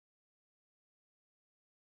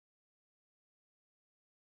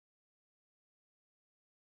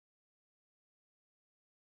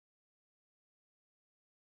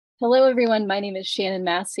Hello, everyone. My name is Shannon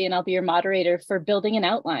Massey, and I'll be your moderator for Building an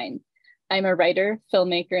Outline. I'm a writer,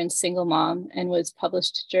 filmmaker, and single mom, and was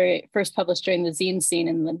first published during the zine scene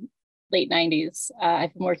in the late 90s.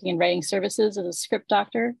 I've been working in writing services as a script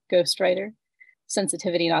doctor, ghostwriter,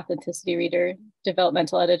 sensitivity and authenticity reader,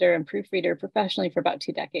 developmental editor, and proofreader professionally for about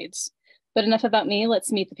 2 decades. But enough about me,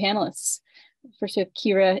 let's meet the panelists. First, we have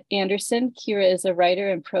Kira Anderson. Kira is a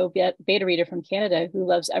writer and pro beta reader from Canada who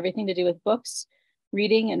loves everything to do with books,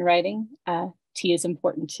 reading and writing. Tea is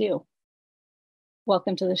important too.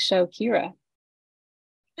 Welcome to the show, Kira.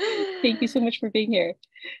 Thank you so much for being here.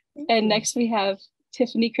 And next we have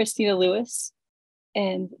Tiffany Christina Lewis.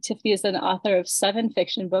 And Tiffany is an author of 7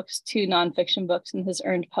 fiction books, 2 nonfiction books, and has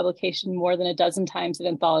earned publication more than a dozen times in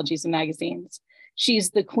anthologies and magazines.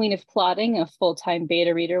 She's the queen of plotting, a full-time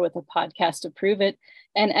beta reader with a podcast to prove it,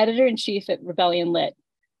 and editor-in-chief at Rebellion Lit.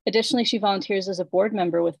 Additionally, she volunteers as a board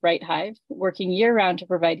member with Write Hive, working year-round to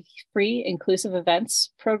provide free, inclusive events,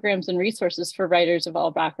 programs, and resources for writers of all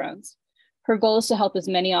backgrounds. Her goal is to help as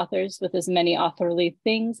many authors with as many authorly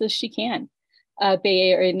things as she can. Bay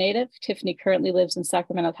Area native, Tiffany currently lives in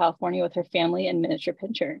Sacramento, California with her family and miniature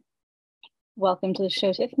pincher. Welcome to the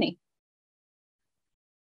show, Tiffany.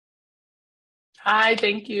 Hi,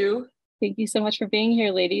 thank you. Thank you so much for being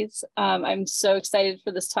here, ladies. I'm so excited for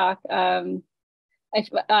this talk.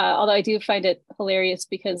 Although I do find it hilarious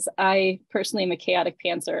because I personally am a chaotic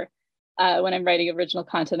pantser. When I'm writing original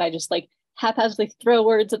content, I just like haphazardly throw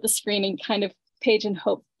words at the screen and kind of page and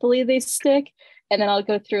hopefully they stick. And then I'll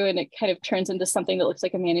go through and it kind of turns into something that looks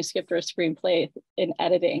like a manuscript or a screenplay in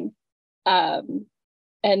editing. And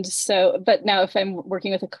so, but now if I'm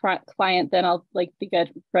working with a client, then I'll like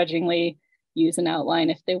begrudgingly use an outline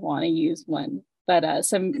if they want to use one. But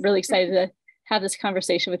so I'm really excited to have this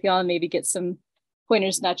conversation with y'all and maybe get some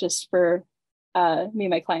pointers, not just for me and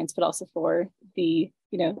my clients, but also for the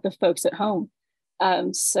folks at home.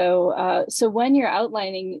 So when you're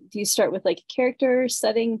outlining, do you start with like character,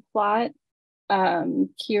 setting, plot?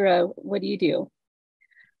 Kira, what do you do?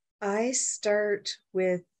 I start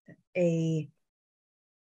with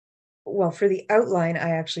for the outline,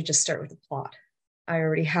 I actually just start with the plot. I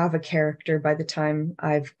already have a character by the time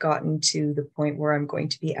I've gotten to the point where I'm going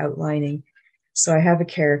to be outlining. So I have a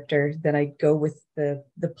character, then I go with the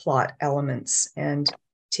plot elements and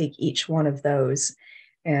take each one of those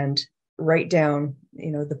and write down,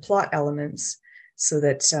 the plot elements so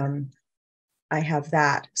that I have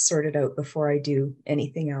that sorted out before I do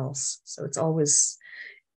anything else. So it's always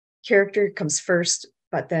character comes first,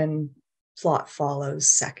 but then plot follows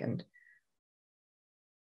second.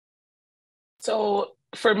 So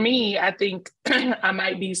for me, I think I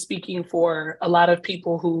might be speaking for a lot of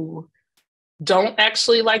people who don't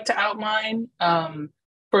actually like to outline.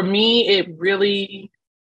 For me,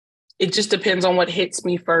 it just depends on what hits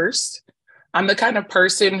me first. I'm the kind of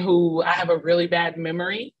person who I have a really bad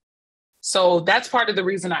memory. So that's part of the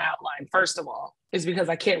reason I outline, first of all, is because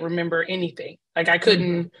I can't remember anything. Like I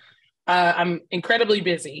couldn't, I'm incredibly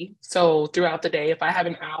busy. So throughout the day, if I have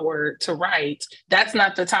an hour to write, that's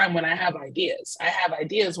not the time when I have ideas. I have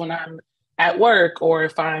ideas when I'm at work or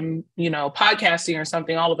if I'm, podcasting or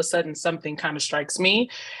something, all of a sudden something kind of strikes me.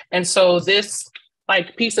 And so this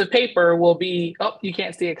like piece of paper will be, you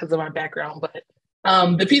can't see it because of my background, but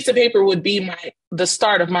the piece of paper would be the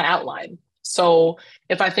start of my outline. So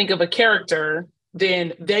if I think of a character,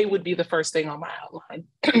 then they would be the first thing on my outline.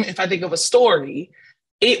 If I think of a story,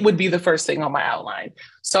 it would be the first thing on my outline.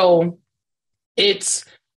 So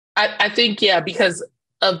I think, because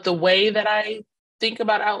of the way that I think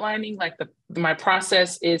about outlining, like my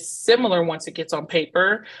process is similar once it gets on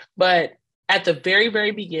paper, but at the very,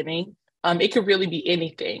 very beginning, it could really be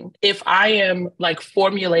anything. If I am like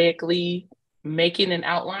formulaically making an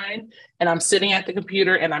outline and I'm sitting at the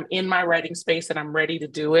computer and I'm in my writing space and I'm ready to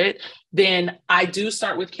do it, then I do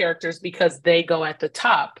start with characters because they go at the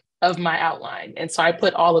top of my outline. And so I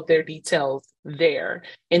put all of their details there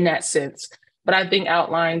in that sense. But I think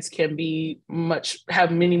outlines can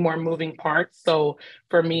have many more moving parts. So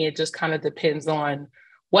for me, it just kind of depends on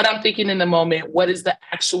what I'm thinking in the moment, what is the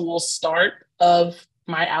actual start of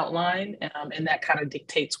my outline, and that kind of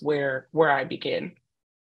dictates where I begin.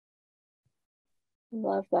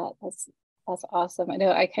 Love that. That's awesome. I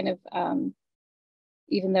know I kind of,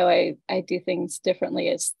 even though I do things differently,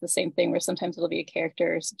 it's the same thing where sometimes it'll be a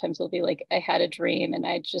character, sometimes it'll be like I had a dream and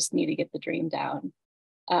I just need to get the dream down.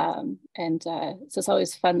 So it's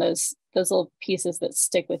always fun, those little pieces that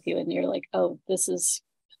stick with you and you're like, oh, this is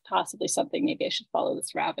possibly something, maybe I should follow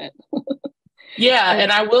this rabbit. Yeah,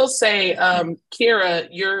 and I will say, Kira,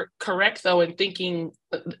 you're correct though in thinking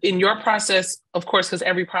in your process, of course, because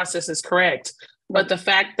every process is correct. but the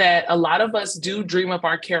fact that a lot of us do dream up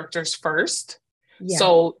our characters first. Yeah.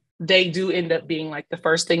 So they do end up being like the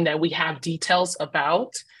first thing that we have details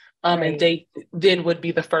about. Right. And they then would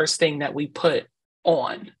be the first thing that we put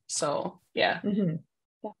on. So, yeah. Mm-hmm.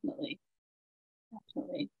 Definitely.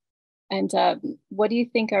 And what do you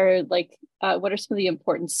think are what are some of the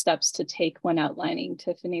important steps to take when outlining?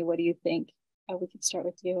 Tiffany, what do you think? We can start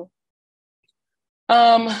with you.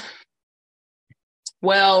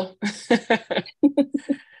 Well,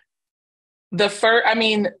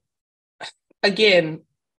 again,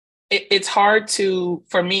 it's hard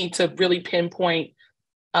for me to really pinpoint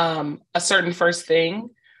a certain first thing.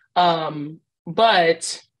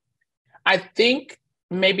 But I think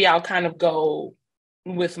maybe I'll kind of go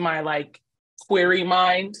with my query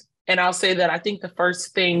mind. And I'll say that I think the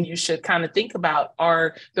first thing you should kind of think about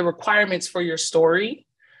are the requirements for your story.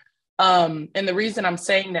 And the reason I'm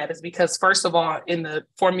saying that is because, first of all, in the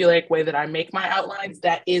formulaic way that I make my outlines,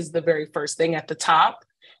 that is the very first thing at the top.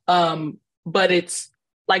 But it's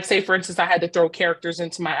like, say, for instance, I had to throw characters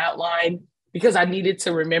into my outline because I needed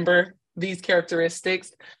to remember these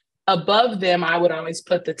characteristics. Above them, I would always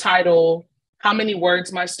put the title, how many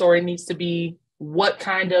words my story needs to be, what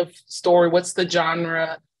kind of story, what's the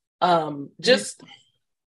genre. I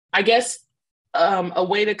guess, a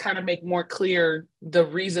way to kind of make more clear the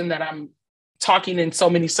reason that I'm talking in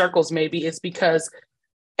so many circles maybe is because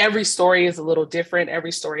every story is a little different.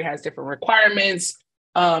 Every story has different requirements.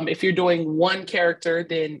 If you're doing one character,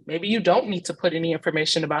 then maybe you don't need to put any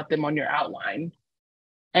information about them on your outline.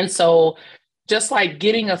 And so just like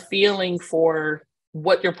getting a feeling for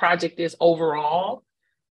what your project is overall,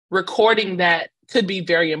 recording that could be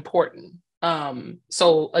very important.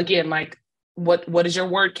 So again, like what is your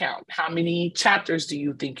word count? How many chapters do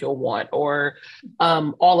you think you'll want? Or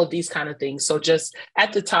all of these kind of things. So just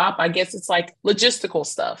at the top, I guess it's like logistical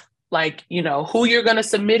stuff, like, who you're going to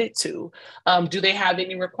submit it to. Do they have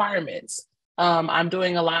any requirements? I'm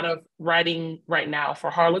doing a lot of writing right now for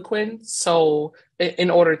Harlequin. So in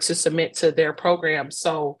order to submit to their program.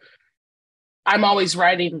 So I'm always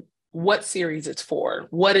writing what series it's for.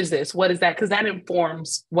 What is this? What is that? Because that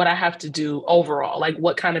informs what I have to do overall. Like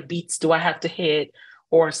what kind of beats do I have to hit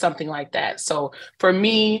or something like that. So for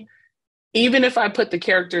me, even if I put the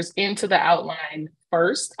characters into the outline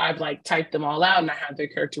first, I've typed them all out and I have their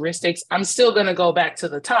characteristics, I'm still going to go back to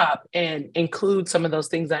the top and include some of those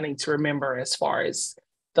things I need to remember as far as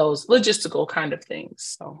those logistical kind of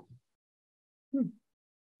things. So.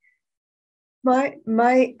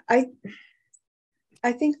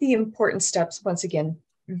 I think the important steps, once again,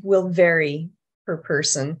 will vary per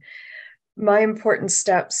person. My important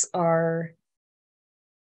steps are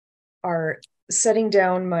setting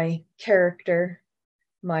down my character,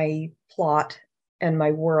 my plot, and my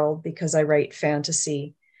world, because I write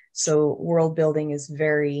fantasy. So world building is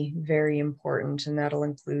very, very important. And that'll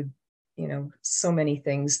include, so many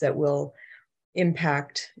things that will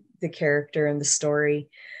impact the character and the story.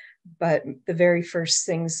 But the very first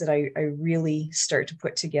things that I really start to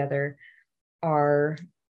put together are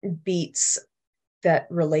beats that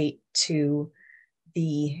relate to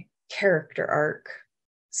the character arc.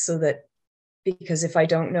 So that, because if I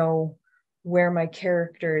don't know where my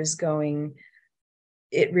character is going,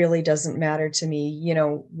 it really doesn't matter to me,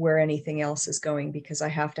 where anything else is going, because I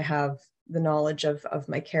have to have the knowledge of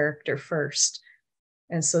my character first.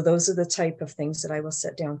 And so those are the type of things that I will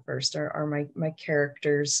set down first are my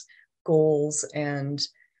characters' goals and,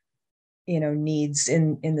 needs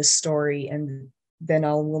in the story. And then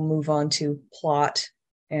we'll move on to plot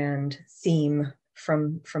and theme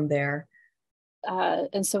from there.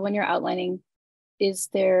 And so when you're outlining, is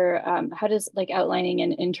there, how does outlining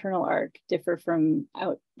an internal arc differ from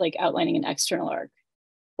outlining an external arc,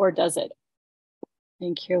 or does it? I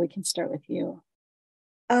think here we can start with you.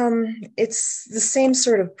 It's the same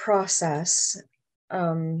sort of process. I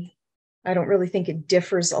don't really think it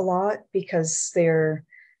differs a lot because and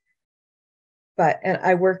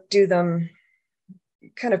I do them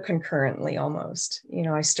kind of concurrently almost.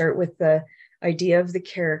 I start with the idea of the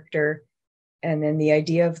character and then the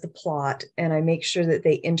idea of the plot, and I make sure that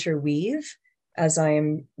they interweave as I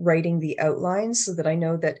am writing the outlines so that I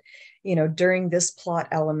know that, during this plot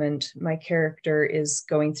element, my character is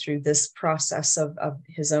going through this process of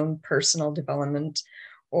his own personal development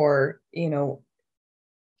or,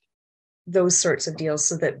 those sorts of deals,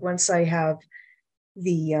 so that once I have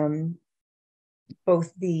the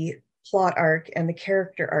both the plot arc and the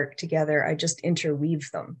character arc together, I just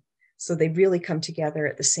interweave them. So they really come together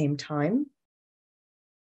at the same time.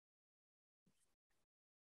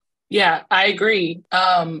 Yeah, I agree.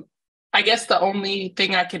 I guess the only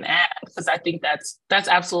thing I can add, because I think that's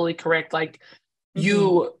absolutely correct.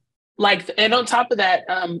 you like, and on top of that,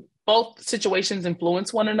 both situations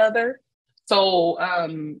influence one another. So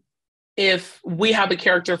if we have a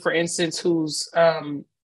character, for instance, who's a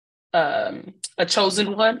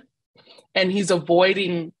chosen one, and he's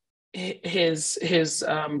avoiding his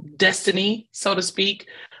destiny, so to speak,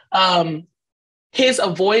 his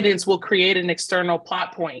avoidance will create an external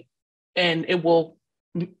plot point, and it will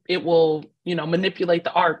manipulate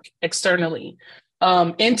the arc externally.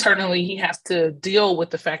 Internally, he has to deal with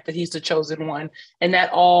the fact that he's the chosen one, and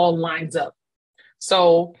that all lines up.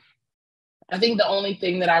 So I think the only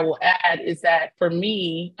thing that I will add is that for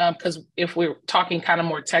me, because if we're talking kind of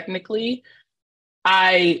more technically,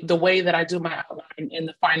 the way that I do my outline in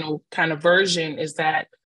the final kind of version is that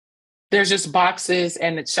there's just boxes,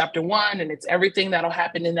 and it's chapter 1, and it's everything that'll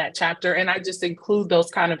happen in that chapter. And I just include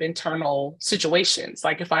those kind of internal situations.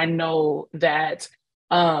 Like if I know that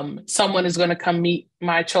someone is going to come meet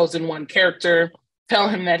my chosen one character, tell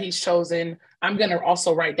him that he's chosen, I'm going to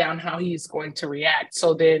also write down how he's going to react.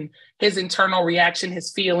 So then his internal reaction,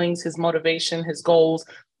 his feelings, his motivation, his goals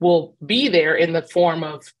will be there in the form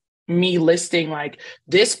of me listing, like,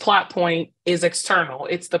 this plot point is external.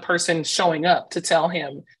 It's the person showing up to tell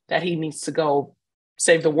him that he needs to go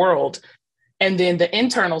save the world. And then the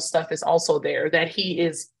internal stuff is also there, that he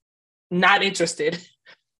is not interested.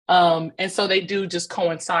 And so they do just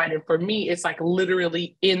coincide. And for me, it's like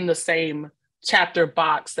literally in the same chapter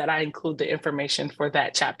box that I include the information for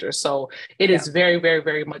that chapter. So it is very, very,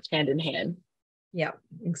 very much hand in hand. Yeah,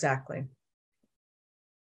 exactly.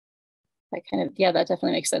 That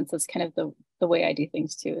definitely makes sense. That's kind of the way I do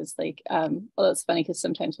things too, is like, well, it's funny because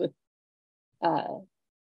sometimes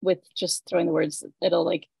with just throwing the words, it'll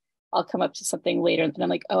like, I'll come up to something later and then I'm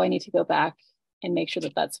like, oh, I need to go back and make sure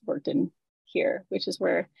that that's worked in here, which is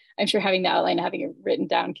where I'm sure having the outline, having it written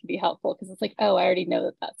down can be helpful, because it's like, oh, I already know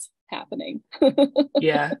that that's happening.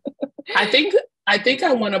 Yeah. I think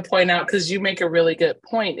I want to point out, because you make a really good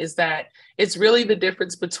point, is that it's really the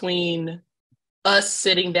difference between us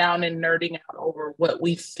sitting down and nerding out over what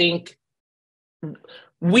we think.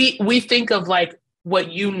 We think of like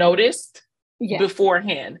what you noticed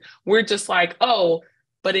beforehand. We're just like, oh,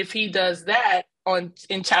 but if he does that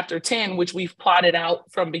in chapter 10, which we've plotted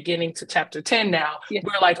out from beginning to chapter 10 now,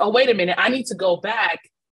 we're like, oh, wait a minute, I need to go back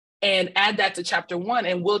and add that to chapter 1,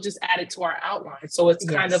 and we'll just add it to our outline. So it's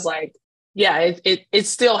kind of like, it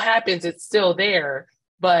still happens, it's still there,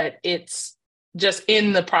 but it's just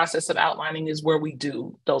in the process of outlining is where we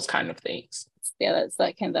do those kind of things. Yeah, that's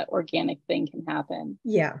that kind of that organic thing can happen.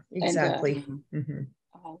 Yeah, exactly. And,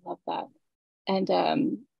 I love that. And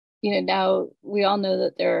now we all know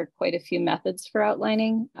that there are quite a few methods for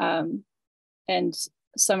outlining, and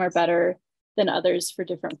some are better than others for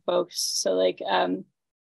different folks. So like,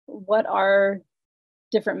 what are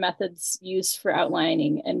different methods used for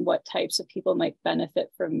outlining, and what types of people might benefit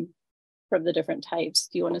from the different types?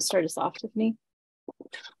 Do you want to start us off, Tiffany?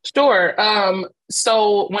 Sure.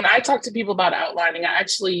 So when I talk to people about outlining, I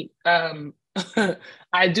actually,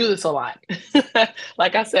 I do this a lot.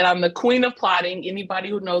 Like I said, I'm the queen of plotting. Anybody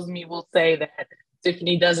who knows me will say that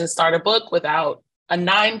Tiffany doesn't start a book without a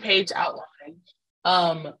 9-page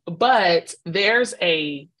outline. But there's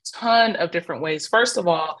a ton of different ways. First of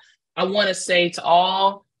all, I want to say to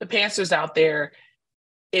all the pantsers out there,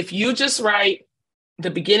 if you just write the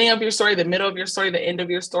beginning of your story, the middle of your story, the end of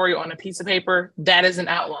your story on a piece of paper, that is an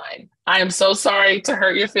outline. I am so sorry to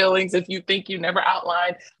hurt your feelings if you think you never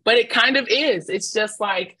outlined, but it kind of is. It's just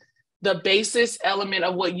like the basis element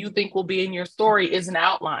of what you think will be in your story is an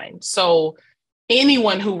outline. So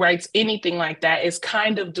anyone who writes anything like that is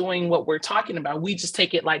kind of doing what we're talking about. We just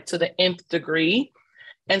take it like to the nth degree.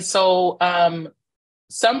 And so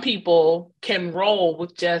some people can roll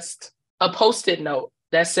with just a Post-it note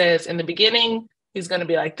that says in the beginning, he's going to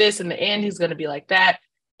be like this. In the end, he's going to be like that.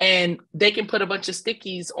 And they can put a bunch of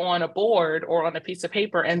stickies on a board or on a piece of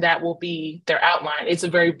paper, and that will be their outline. It's a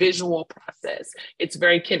very visual process. It's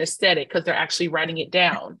very kinesthetic because they're actually writing it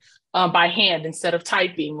down by hand instead of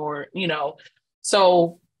typing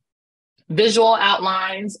So visual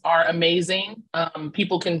outlines are amazing.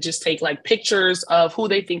 People can just take like pictures of who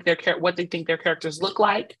they think what they think their characters look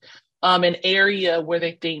like. An area where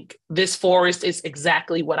they think this forest is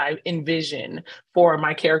exactly what I envision for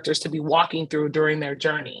my characters to be walking through during their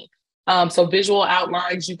journey. So visual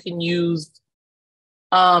outlines you can use.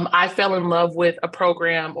 I fell in love with a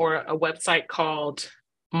program or a website called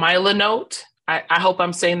Milanote. I hope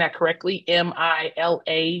I'm saying that correctly,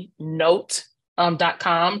 MILA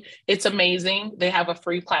note.com. It's amazing. They have a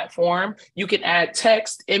free platform. You can add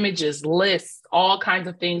text, images, lists, all kinds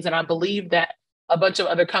of things. And I believe that A bunch of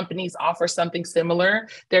other companies offer something similar.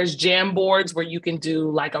 There's Jamboards where you can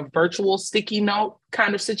do like a virtual sticky note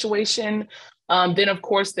kind of situation. Then, of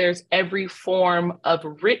course, there's every form of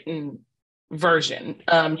written version.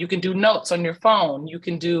 You can do notes on your phone. You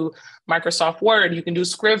can do Microsoft Word. You can do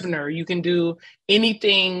Scrivener. You can do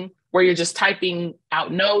anything where you're just typing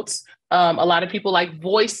out notes. A lot of people like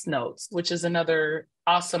voice notes, which is another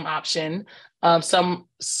awesome option.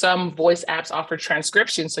 Some voice apps offer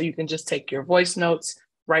transcription, so you can just take your voice notes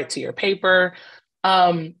right to your paper.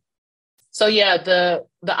 So yeah, the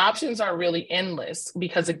options are really endless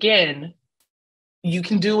because again, you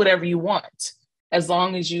can do whatever you want as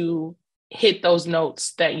long as you hit those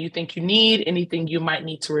notes that you think you need, anything you might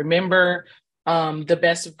need to remember, the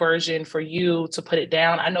best version for you to put it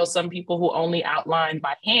down. I know some people who only outline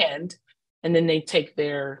by hand and then they take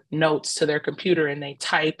their notes to their computer and they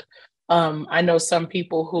type. I know some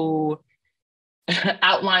people who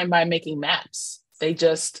outline by making maps. They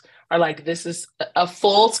just are like, this is a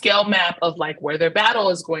full scale map of like where their battle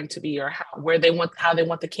is going to be or how they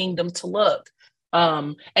want the kingdom to look.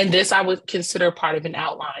 And this I would consider part of an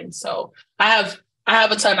outline. So I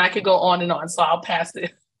have a ton. I could go on and on. So I'll pass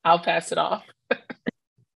it off.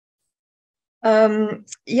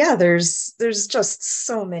 Yeah, there's just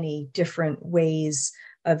so many different ways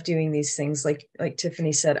of doing these things. Like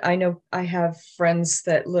Tiffany said, I know I have friends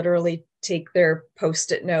that literally take their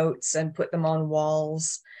Post-it notes and put them on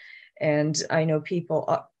walls. And I know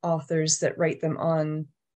authors that write them on,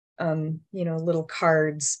 little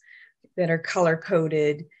cards that are color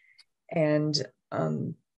coded. And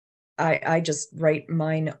I just write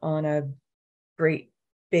mine on a great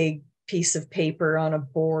big piece of paper on a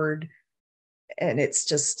board. And it's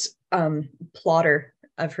just Plotter,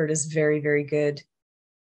 I've heard, is very, very good.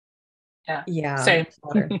 Yeah. Same.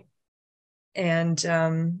 Plotter. And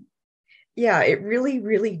yeah, it really,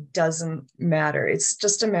 really doesn't matter. It's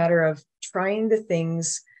just a matter of trying the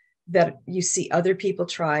things that you see other people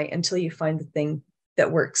try until you find the thing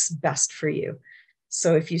that works best for you.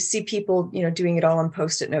 So if you see people, doing it all on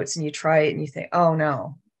Post-it notes and you try it and you think, oh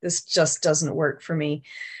no, this just doesn't work for me.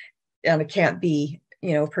 And it can't be,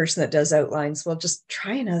 a person that does outlines. Well, just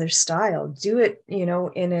try another style. Do it, in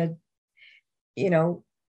a,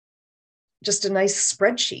 just a nice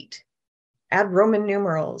spreadsheet. Add Roman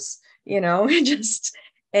numerals, just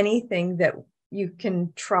anything that you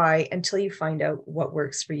can try until you find out what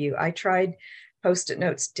works for you. I tried Post-it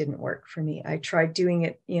notes, didn't work for me. I tried doing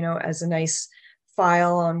it, as a nice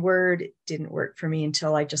file on Word. It didn't work for me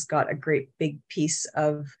until I just got a great big piece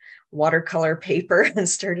of watercolor paper and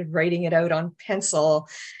started writing it out on pencil,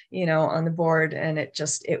 on the board. And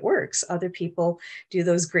it works. Other people do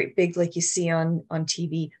those great big, like you see on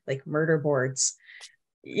TV, like murder boards,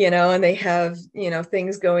 and they have,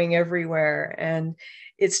 things going everywhere. And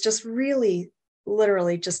it's just really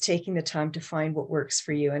literally just taking the time to find what works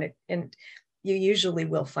for you. And you usually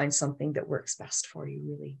will find something that works best for you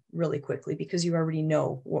really, really quickly because you already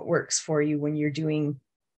know what works for you when you're doing,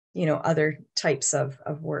 other types of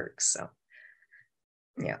work. So,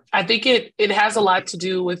 yeah. I think it has a lot to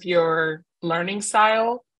do with your learning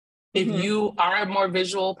style. If you are a more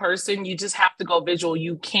visual person, you just have to go visual.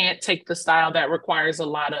 You can't take the style that requires a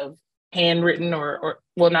lot of handwritten or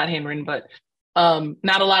not handwritten, but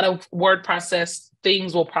not a lot of word processed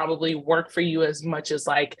things will probably work for you as much as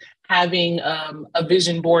like having a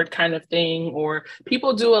vision board kind of thing. Or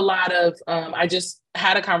people do a lot of, I just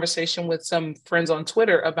had a conversation with some friends on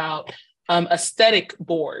Twitter about aesthetic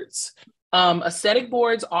boards. Aesthetic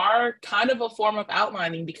boards are kind of a form of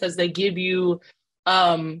outlining because they give you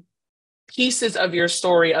pieces of your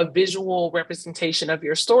story, a visual representation of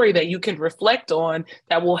your story that you can reflect on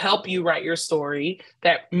that will help you write your story,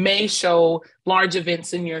 that may show large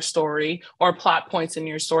events in your story or plot points in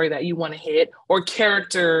your story that you want to hit, or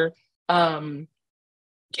character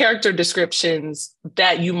descriptions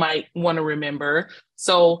that you might want to remember.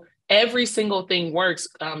 So every single thing works.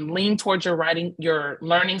 Lean towards your writing, your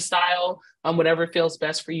learning style, whatever feels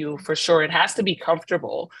best for you. For sure, it has to be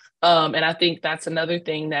comfortable. And I think that's another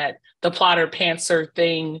thing that the plotter pantser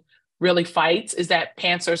thing really fights, is that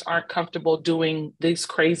pantsers aren't comfortable doing this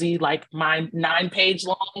crazy, like my 9-page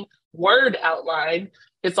long word outline.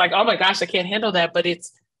 It's like, oh my gosh, I can't handle that. But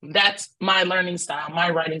that's my learning style. My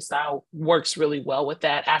writing style works really well with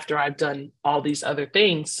that after I've done all these other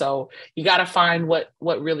things. So you got to find what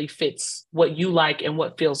really fits what you like and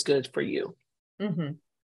what feels good for you. Mm-hmm.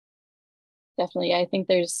 Definitely. I think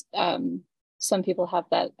there's some people have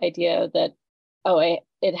that idea that,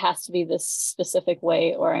 it has to be this specific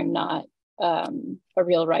way, or I'm not a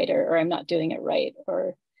real writer, or I'm not doing it right.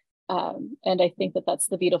 And I think that that's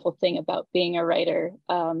the beautiful thing about being a writer,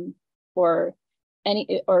 or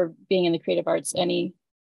any, or being in the creative arts, any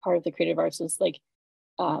part of the creative arts is like,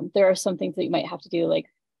 there are some things that you might have to do, like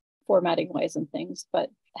formatting wise and things, but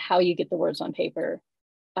how you get the words on paper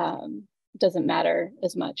doesn't matter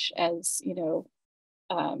as much as,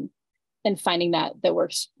 and finding that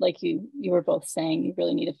works. Like you were both saying, you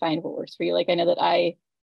really need to find what works for you. Like I know that I,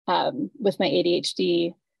 with my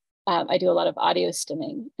ADHD, I do a lot of audio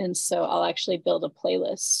stimming. And so I'll actually build a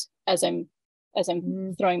playlist as I'm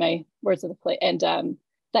throwing my words in the play. And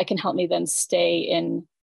that can help me then stay in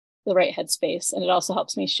the right headspace. And it also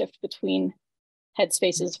helps me shift between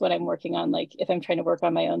headspaces when I'm working on, like if I'm trying to work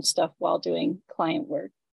on my own stuff while doing client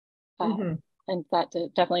work. And that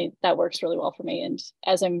definitely, that works really well for me. And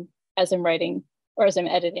as I'm writing or as I'm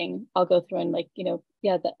editing, I'll go through and like,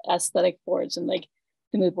 the aesthetic boards and like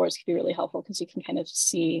the mood boards can be really helpful because you can kind of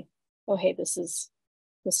see, oh, hey, this is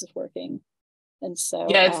working. And so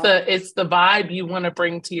it's the vibe you want to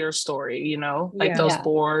bring to your story, like those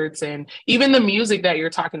boards, and even the music that you're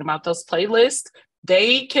talking about, those playlists,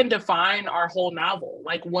 they can define our whole novel.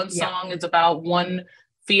 Like one song is about one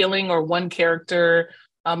feeling or one character.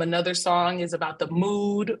 Another song is about the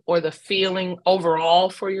mood or the feeling overall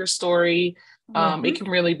for your story. It can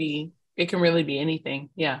really be anything.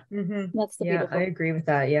 Yeah. That's the beautiful. I agree with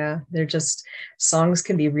that. Yeah. They're just, songs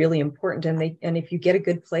can be really important. And if you get a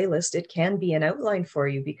good playlist, it can be an outline for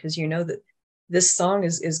you because you know that this song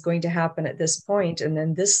is going to happen at this point, and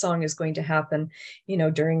then this song is going to happen,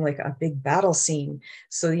 during like a big battle scene.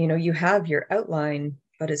 So, you have your outline,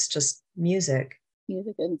 but it's just music.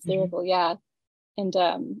 Music and lyrical. Yeah. And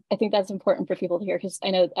I think that's important for people to hear, because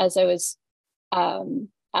I know as I was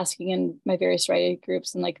asking in my various writing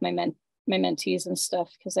groups and like my mentees and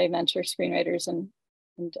stuff, because I mentor screenwriters and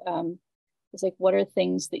it's like, what are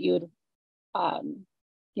things that you would,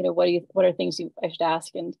 what are things I should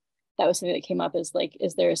ask? And that was something that came up, is like,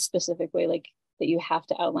 is there a specific way like that you have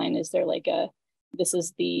to outline? Is there like this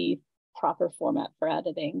is the proper format for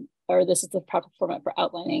editing, or this is the proper format for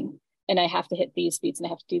outlining, and I have to hit these beats and I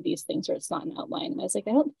have to do these things or it's not an outline? And I was like,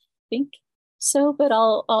 I don't think so, but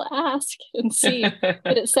I'll ask and see.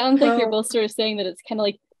 But it sounds like you're both sort of saying that it's kind of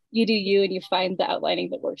like you do you and you find the outlining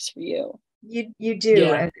that works for you. You do.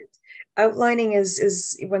 Yeah. And outlining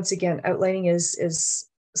is once again, outlining is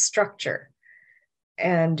structure.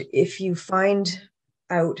 And if you find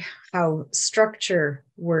out how structure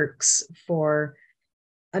works for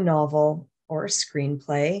a novel or a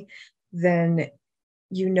screenplay, then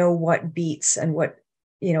you know what beats and what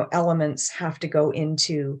elements have to go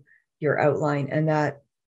into your outline, and that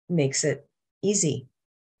makes it easy.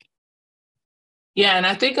 Yeah, and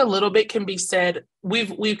I think a little bit can be said.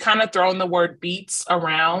 We've kind of thrown the word beats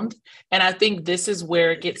around, and I think this is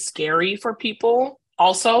where it gets scary for people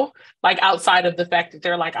also, like outside of the fact that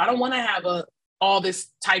they're like, I don't want to have all this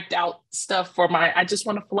typed out stuff I just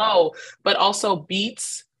want to flow. But also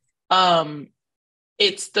beats,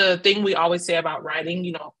 it's the thing we always say about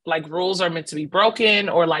writing, like rules are meant to be broken,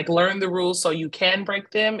 or like learn the rules so you can break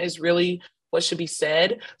them, is really what should be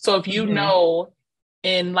said. So if you know,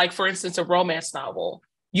 in like, for instance, a romance novel,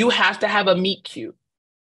 you have to have a meet cute.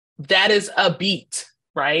 That is a beat,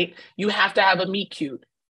 right? You have to have a meet cute.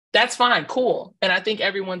 That's fine, cool. And I think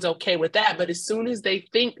everyone's okay with that. But as soon as they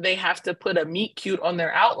think they have to put a meet cute on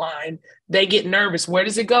their outline, they get nervous. Where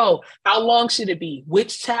does it go? How long should it be?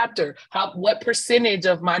 Which chapter? What percentage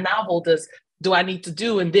of my novel do I need to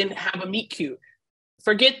do? And then have a meet cute.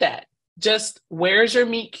 Forget that. Just, where's your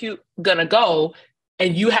meet cute gonna go?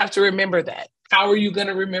 And you have to remember that. How are you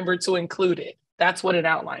gonna remember to include it? That's what an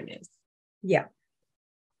outline is. Yeah.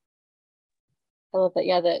 I love that.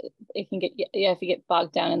 Yeah, that it can get, if you get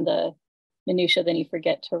bogged down in the minutia, then you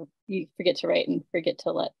forget to write and forget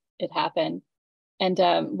to let it happen. And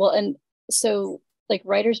and so like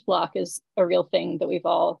writer's block is a real thing that we've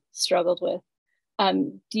all struggled with.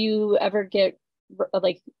 Do you ever get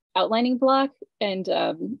like outlining block? And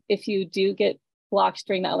if you do get blocked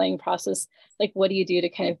during the outlining process, like what do you do to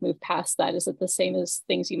kind of move past that? Is it the same as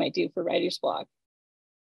things you might do for writer's block?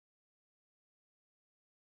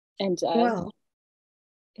 And well,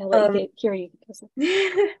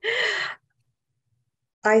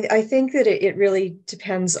 I think that it really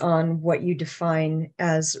depends on what you define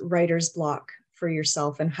as writer's block for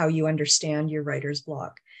yourself and how you understand your writer's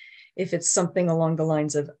block. If it's something along the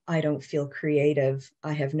lines of, I don't feel creative,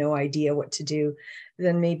 I have no idea what to do,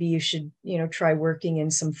 then maybe you should, try working in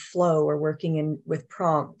some flow or working in with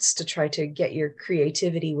prompts to try to get your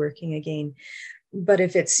creativity working again. But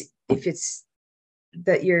if it's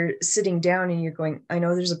that you're sitting down and you're going, I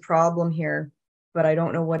know there's a problem here, but I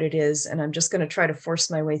don't know what it is, and I'm just going to try to force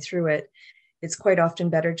my way through it, it's quite often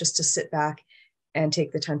better just to sit back and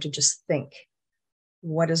take the time to just think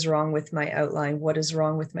what is wrong with my outline? What is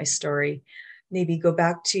wrong with my story? Maybe go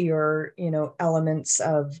back to your, elements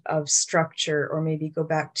of structure, or maybe go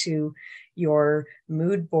back to your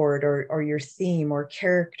mood board or your theme or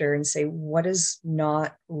character and say, what is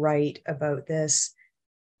not right about this?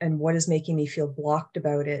 And what is making me feel blocked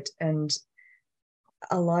about it? And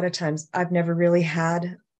a lot of times I've never really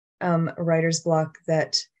had a writer's block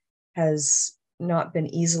that has not been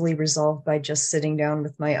easily resolved by just sitting down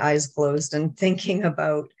with my eyes closed and thinking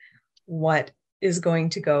about what is going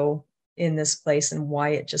to go in this place and why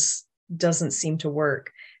it just doesn't seem to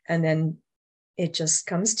work. And then it just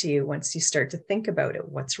comes to you once you start to think about it.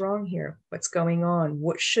 What's wrong here? What's going on?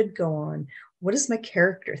 What should go on? What is my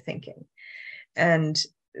character thinking? And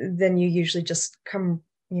then you usually just come,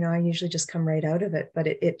 I usually just come right out of it. But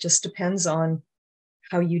it just depends on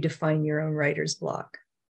how you define your own writer's block.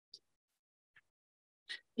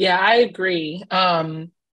 Yeah, I agree. I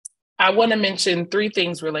want to mention 3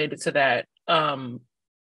 things related to that.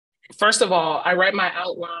 First of all, I write my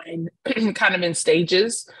outline kind of in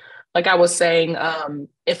stages. Like I was saying,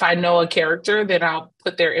 if I know a character, then I'll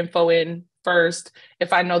put their info in first.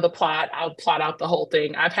 If I know the plot, I'll plot out the whole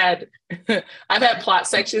thing. I've had plot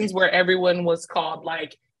sections where everyone was called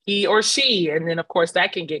like he or she, and then of course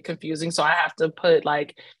that can get confusing. So I have to put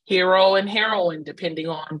like hero and heroine depending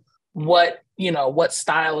on what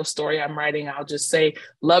style of story I'm writing. I'll just say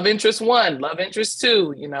love interest 1, love interest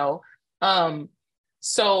 2.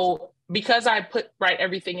 So because I write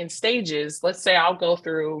everything in stages, let's say I'll go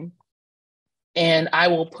through and I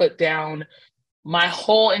will put down my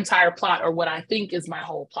whole entire plot, or what I think is my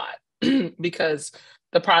whole plot, because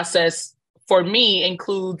the process for me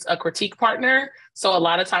includes a critique partner. So a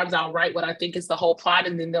lot of times I'll write what I think is the whole plot,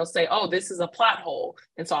 and then they'll say, oh, this is a plot hole.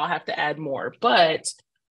 And so I'll have to add more. But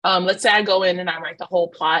let's say I go in and I write the whole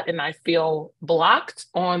plot and I feel blocked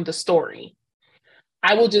on the story.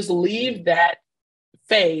 I will just leave that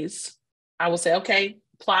phase. I will say, okay,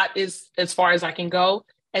 plot is as far as I can go.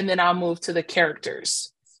 And then I'll move to the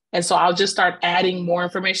characters. And so I'll just start adding more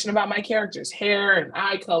information about my characters, hair and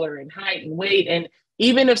eye color and height and weight. And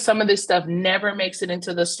even if some of this stuff never makes it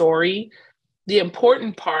into the story, the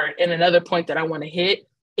important part, and another point that I want to hit,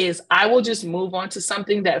 is I will just move on to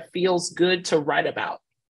something that feels good to write about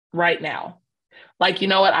right now. Like, you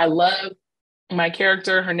know what? I love my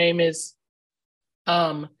character. Her name is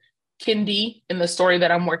Kendi in the story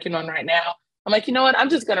that I'm working on right now. I'm like, you know what? I'm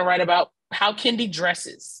just going to write about how Kendi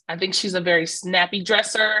dresses. I think she's a very snappy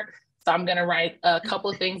dresser. So I'm going to write a couple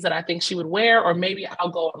of things that I think she would wear, or maybe I'll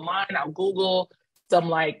go online, I'll Google some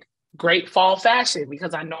like great fall fashion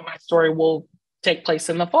because I know my story will take place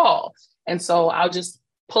in the fall. And so I'll just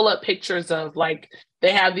pull up pictures of like,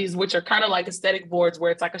 they have these, which are kind of like aesthetic boards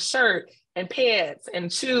where it's like a shirt and pants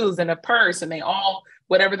and shoes and a purse, and they all,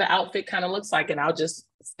 whatever the outfit kind of looks like. And I'll just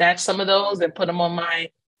snatch some of those and put them on my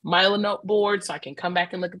Milo note board so I can come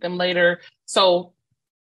back and look at them later. So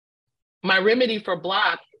my remedy for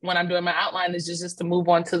block when I'm doing my outline is just to move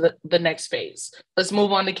on to the next phase. Let's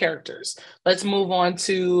move on to characters. Let's move on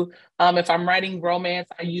to, if I'm writing romance,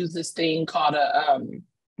 I use this thing called a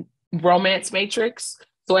romance matrix.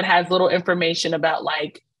 So it has little information about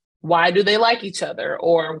like, why do they like each other?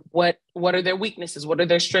 Or what are their weaknesses? What are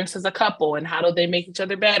their strengths as a couple? And how do they make each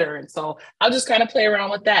other better? And so I'll just kind of play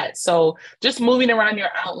around with that. So just moving around your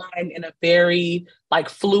outline in a very like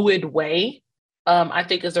fluid way, I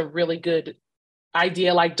think is a really good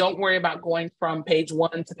idea. Like, don't worry about going from page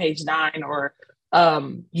 1 to page 9, or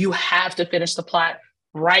you have to finish the plot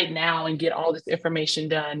right now and get all this information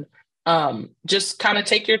done. Just kind of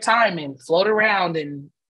take your time and float around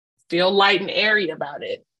and feel light and airy about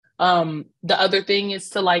it. The other thing is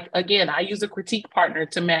to like, again, I use a critique partner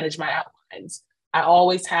to manage my outlines. I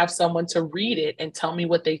always have someone to read it and tell me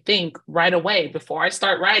what they think right away before I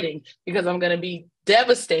start writing, because I'm going to be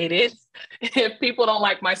devastated if people don't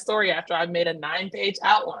like my story after I've made a 9-page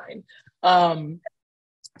outline.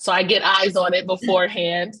 So I get eyes on it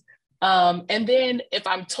beforehand. And then if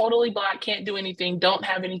I'm totally blank, can't do anything, don't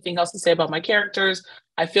have anything else to say about my characters,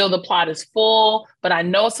 I feel the plot is full, but I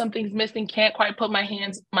know something's missing, can't quite put my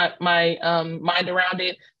mind around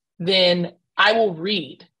it, then I will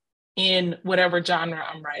read in whatever genre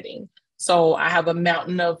I'm writing. So I have a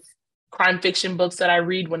mountain of crime fiction books that I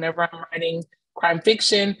read whenever I'm writing crime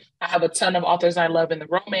fiction. I have a ton of authors I love in the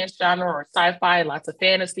romance genre or sci-fi, lots of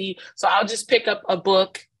fantasy. So I'll just pick up a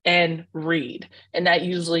book and read. And that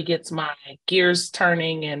usually gets my gears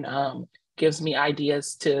turning and gives me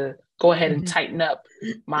ideas to go ahead and tighten up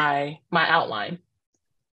my outline.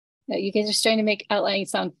 You guys are starting to make outlining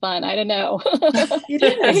sound fun. I don't know. It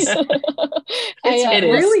is. It's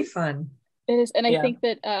really fun. It is, and Yeah.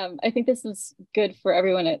 I think this is good for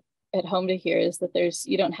everyone at home to hear, is that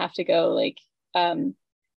you don't have to go like,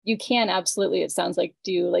 you can absolutely, it sounds like,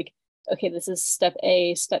 do like, okay, this is step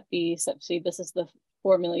A, step B, step C, this is the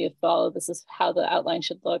formula you follow, this is how the outline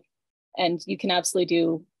should look. And you can absolutely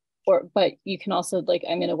do, but you can also like,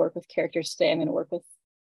 I'm going to work with characters today, I'm going to work with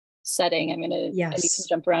setting, I'm going to, Yes. and you can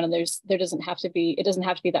jump around, and it doesn't have to be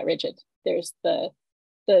that rigid. There's the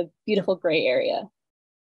beautiful gray area.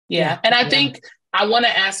 Yeah. And I think I want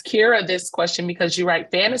to ask Kira this question, because you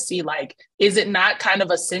write fantasy, like, is it not kind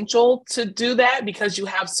of essential to do that because you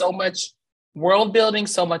have so much world building,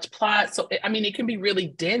 so much plot? So, I mean, it can be really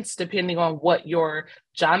dense depending on what your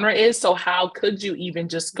genre is. So how could you even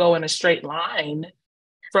just go in a straight line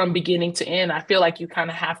from beginning to end? I feel like you kind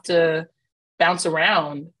of have to bounce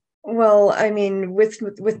around. Well, I mean, with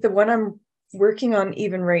the one I'm working on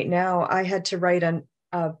even right now, I had to write a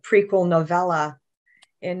prequel novella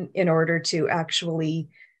in order to actually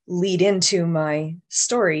lead into my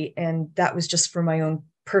story. And that was just for my own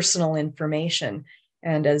personal information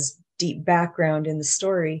and as deep background in the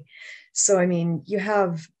story. So, I mean, you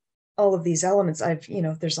have all of these elements.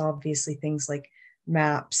 There's obviously things like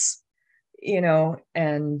maps,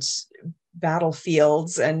 and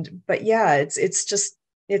battlefields, but yeah,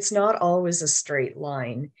 it's not always a straight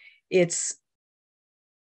line. It's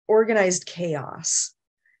organized chaos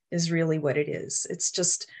is really what it is. It's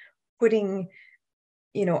just putting,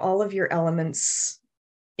 all of your elements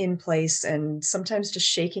in place and sometimes just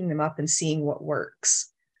shaking them up and seeing what works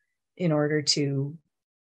in order to,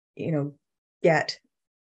 get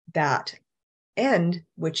that end,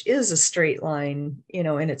 which is a straight line,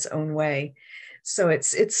 in its own way. So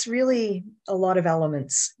it's really a lot of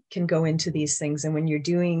elements can go into these things. And when you're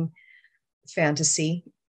doing fantasy,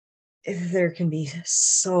 there can be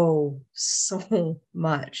so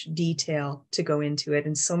much detail to go into it,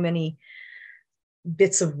 and so many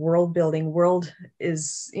bits of world building. World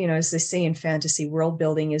is, as they say in fantasy, world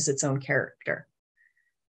building is its own character.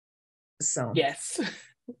 So yes,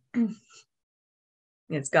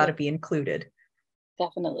 it's got to be included.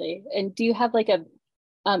 Definitely. And do you have like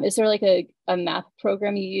is there like a math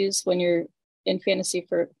program you use when you're in fantasy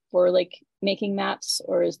for like making maps,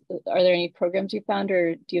 or are there any programs you found,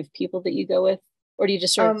 or do you have people that you go with, or do you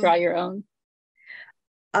just sort of draw your own?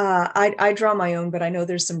 I draw my own, but I know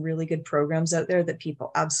there's some really good programs out there that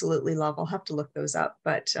people absolutely love. I'll have to look those up,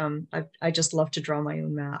 but I just love to draw my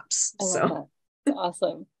own maps. I love that. That's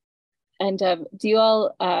awesome. And do you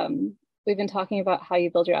all, we've been talking about how you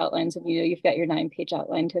build your outlines, and you've got your 9-page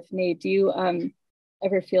outline, Tiffany. Do you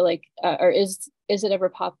ever feel like, or is it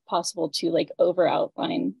ever possible to like over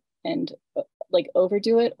outline and like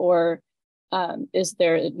overdo it, or is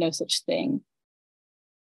there no such thing?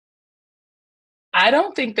 I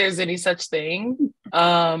don't think there's any such thing,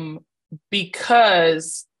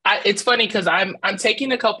 because it's funny because I'm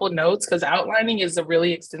taking a couple of notes, because outlining is a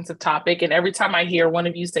really extensive topic. And every time I hear one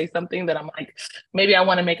of you say something that I'm like, maybe I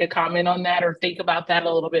want to make a comment on that or think about that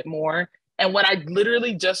a little bit more. And what I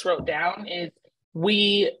literally just wrote down is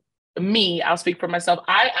I'll speak for myself.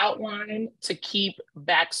 I outline to keep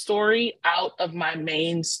backstory out of my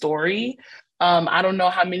main story. I don't know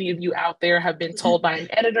how many of you out there have been told by an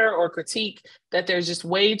editor or critique that there's just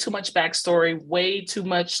way too much backstory, way too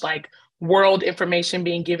much like world information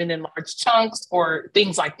being given in large chunks or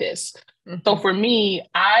things like this. Mm-hmm. So for me,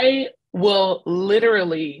 I will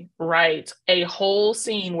literally write a whole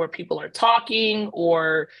scene where people are talking,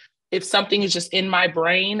 or if something is just in my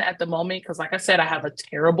brain at the moment, because like I said, I have a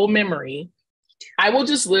terrible memory. I will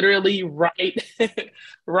just literally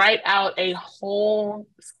write out a whole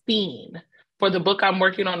scene. For the book I'm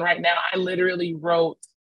working on right now, I literally wrote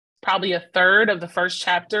probably a third of the first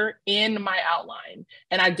chapter in my outline.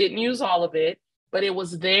 And I didn't use all of it, but it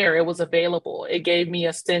was there. It was available. It gave me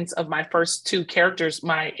a sense of my first two characters.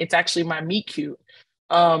 It's actually my meet cute.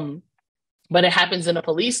 But it happens in a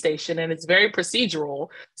police station and it's very procedural.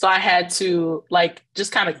 So I had to like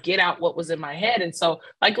just kind of get out what was in my head. And so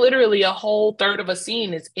like literally a whole third of a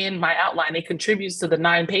scene is in my outline. It contributes to the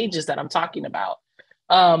 9 pages that I'm talking about.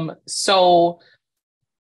 So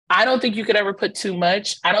I don't think you could ever put too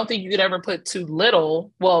much. I don't think you could ever put too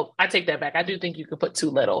little. Well, I take that back. I do think you could put too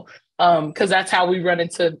little, because that's how we run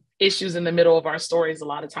into issues in the middle of our stories a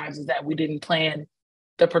lot of times, is that we didn't plan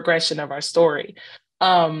the progression of our story.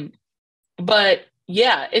 But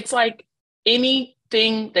yeah, it's like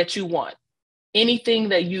anything that you want, anything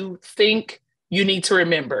that you think you need to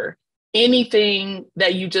remember, anything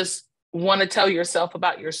that you just want to tell yourself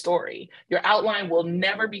about your story. Your outline will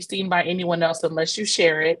never be seen by anyone else unless you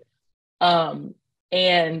share it.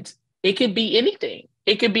 And it could be anything.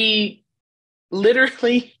 It could be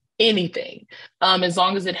literally anything, as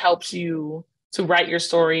long as it helps you to write your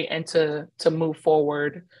story and to move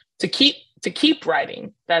forward, to keep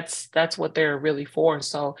writing. That's what they're really for.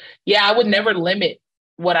 So yeah, I would never limit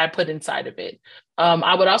what I put inside of it.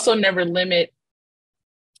 I would also never limit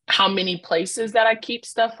how many places that I keep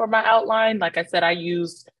stuff for my outline. Like I said, I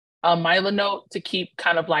use Milanote to keep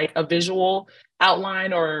kind of like a visual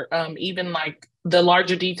outline, or even like the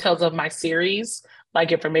larger details of my series,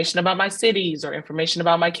 like information about my cities or information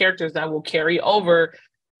about my characters that will carry over.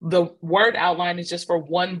 The word outline is just for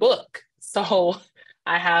one book. So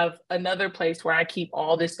I have another place where I keep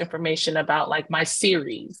all this information about like my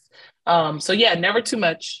series. So yeah, never too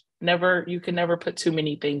much. You can never put too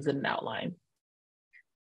many things in an outline.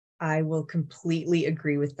 I will completely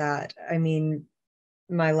agree with that. I mean,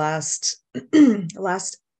 my last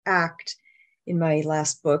last act in my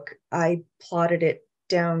last book, I plotted it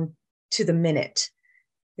down to the minute.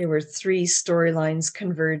 There were 3 storylines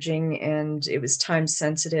converging, and it was time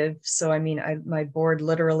sensitive. So I mean, my board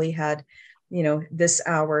literally had, this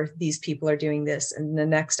hour these people are doing this, and the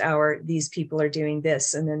next hour these people are doing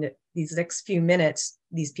this, and then these next few minutes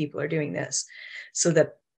these people are doing this, so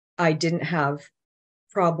that I didn't have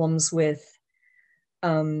problems with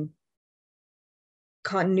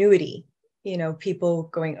continuity. People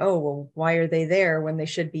going, oh, well, why are they there when they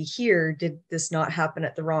should be here? Did this not happen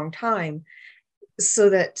at the wrong time? So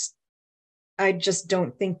that I just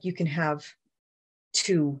don't think you can have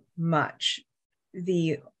too much.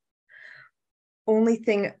 The only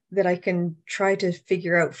thing that I can try to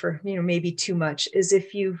figure out for, maybe too much is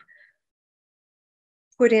if you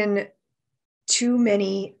put in too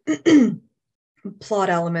many plot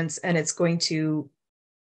elements, and it's going to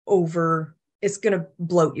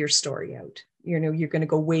bloat your story out. You're going to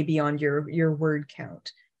go way beyond your word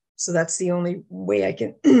count. So that's the only way I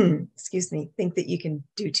can, think that you can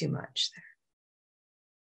do too much there.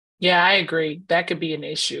 Yeah, I agree. That could be an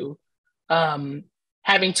issue.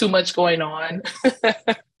 Having too much going on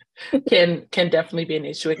can definitely be an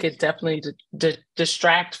issue. It could definitely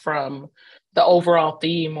distract from the overall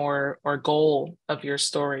theme or goal of your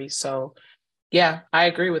story. So yeah, I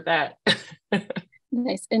agree with that.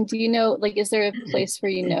 Nice. And do you know, like, is there a place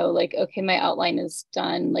where like, okay, my outline is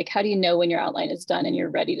done? Like, how do you know when your outline is done and you're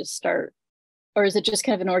ready to start? Or is it just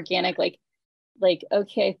kind of an organic, like,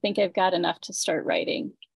 okay, I think I've got enough to start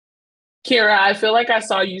writing? Kira, I feel like I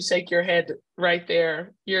saw you shake your head right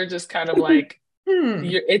there. You're just kind of like,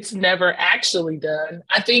 it's never actually done.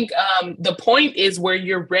 I think the point is where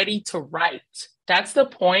you're ready to write. That's the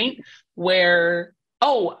point where,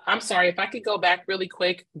 oh, I'm sorry, if I could go back really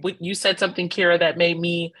quick. You said something, Kira, that made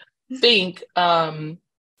me think, oh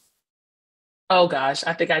gosh,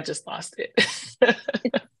 I think I just lost it.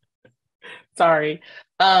 Sorry.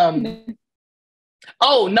 Oh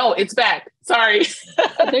no, it's back. Sorry.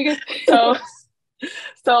 So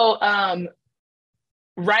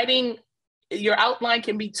writing, your outline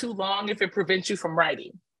can be too long if it prevents you from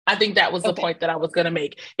writing. I think that was the point that I was going to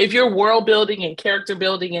make. If you're world building and character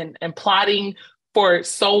building and plotting for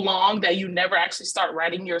so long that you never actually start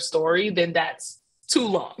writing your story, then that's too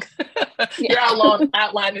long. Your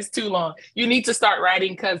outline is too long. You need to start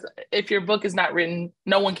writing, because if your book is not written,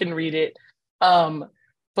 no one can read it.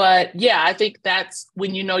 But yeah, I think that's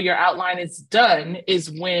when your outline is done,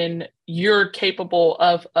 is when you're capable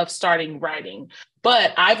of starting writing.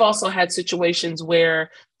 But I've also had situations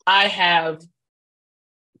where I have,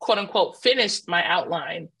 quote unquote, finished my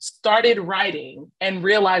outline, started writing, and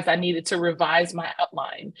realized I needed to revise my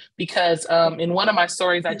outline because in one of my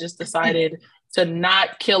stories, I just decided to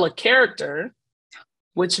not kill a character,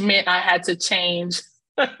 which meant I had to change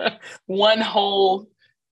the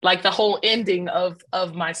whole ending of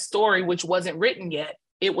my story, which wasn't written yet.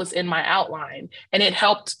 It was in my outline, and it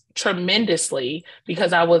helped tremendously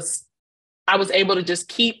because I was able to just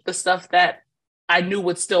keep the stuff that I knew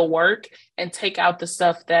would still work and take out the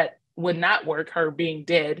stuff that would not work, her being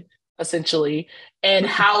dead, essentially. And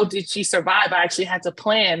how did she survive? I actually had to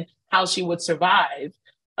plan how she would survive.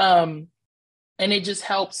 And it just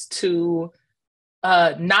helps to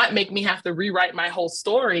not make me have to rewrite my whole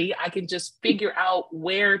story. I can just figure out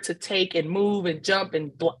where to take and move and jump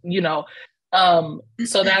and,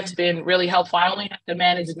 so that's been really helpful. I only have to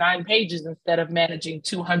manage 9 pages instead of managing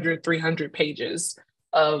 200, 300 pages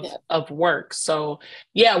of work. So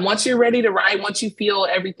yeah, once you're ready to write, once you feel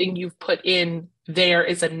everything you've put in there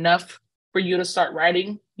is enough for you to start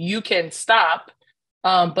writing, you can stop.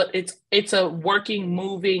 But it's a working,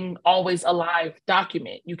 moving, always alive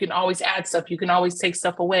document. You can always add stuff. You can always take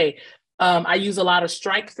stuff away. I use a lot of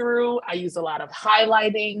strike through. I use a lot of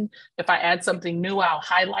highlighting. If I add something new, I'll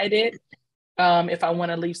highlight it. If I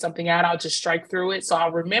want to leave something out, I'll just strike through it. So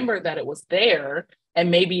I'll remember that it was there,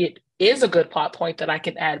 and maybe it is a good plot point that I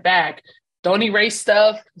can add back. Don't erase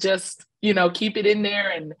stuff, just, keep it in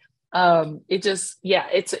there. And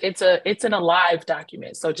it's an alive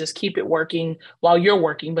document. So just keep it working while you're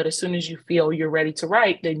working. But as soon as you feel you're ready to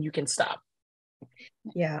write, then you can stop.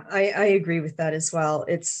 Yeah, I agree with that as well.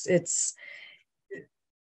 It's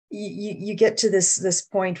you get to this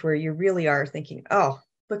point where you really are thinking, oh,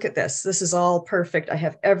 look at this. This is all perfect. I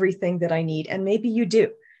have everything that I need. And maybe you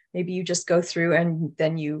do. Maybe you just go through and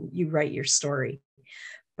then you write your story.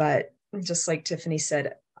 But just like Tiffany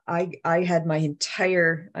said, I had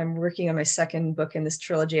I'm working on my second book in this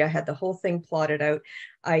trilogy. I had the whole thing plotted out.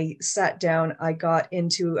 I sat down, I got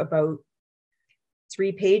into about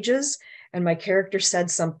 3 pages, and my character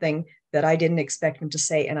said something that I didn't expect him to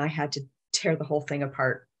say, and I had to tear the whole thing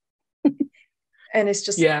apart. And it's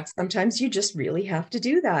just, sometimes you just really have to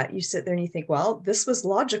do that. You sit there and you think, well, this was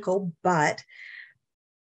logical, but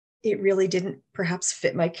it really didn't perhaps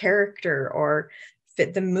fit my character or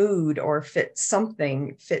fit the mood or fit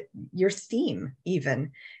your theme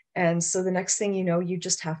even. And so the next thing you know, you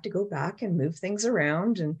just have to go back and move things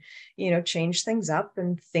around and, change things up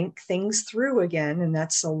and think things through again. And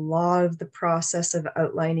that's a lot of the process of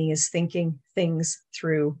outlining, is thinking things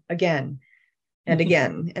through again and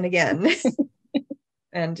again and again.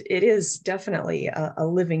 And it is definitely a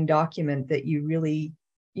living document that you really,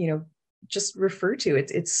 just refer to.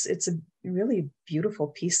 It's a really beautiful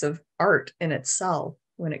piece of art in itself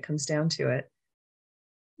when it comes down to it.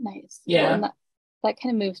 Nice. Yeah. Well, and that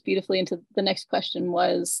kind of moves beautifully into the next question,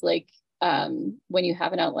 was like, when you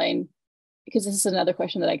have an outline, because this is another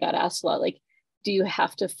question that I got asked a lot, like, do you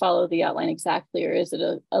have to follow the outline exactly, or is it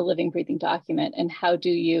a living, breathing document? And how do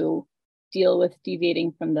you deal with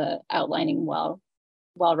deviating from the outlining while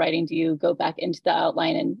writing? Do you go back into the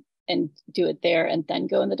outline and do it there and then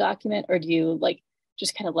go in the document, or do you like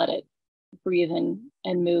just kind of let it breathe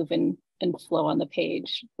and move and flow on the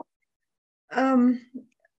page?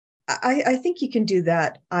 I think you can do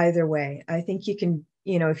that either way. I think you can,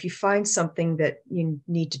 if you find something that you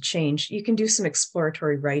need to change, you can do some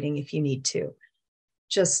exploratory writing if you need to,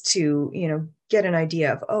 just to, get an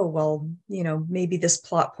idea of, oh, well, maybe this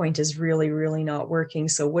plot point is really, really not working.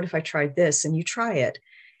 So what if I tried this? And you try it.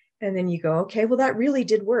 And then you go, okay, well, that really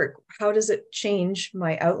did work. How does it change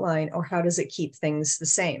my outline, or how does it keep things the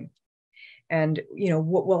same? And,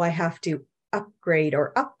 what will I have to upgrade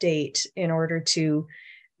or update in order to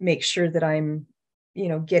make sure that I'm,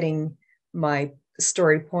 getting my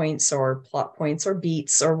story points or plot points or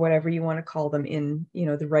beats or whatever you want to call them in,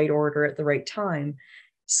 the right order at the right time.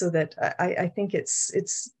 So that I think it's,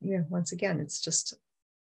 once again, it's just,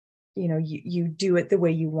 you do it the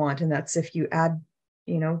way you want. And that's if you add,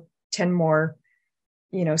 10 more,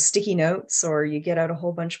 sticky notes, or you get out a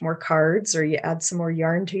whole bunch more cards, or you add some more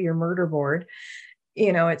yarn to your murder board,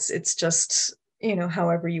 it's just,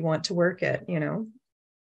 however you want to work it,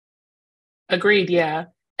 Agreed. Yeah.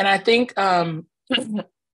 And I think,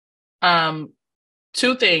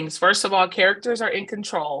 2 things. First of all, characters are in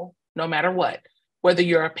control no matter what. Whether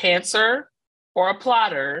you're a pantser or a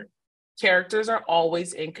plotter, characters are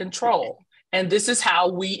always in control. And this is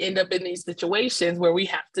how we end up in these situations where we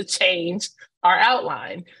have to change our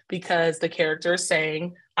outline, because the character is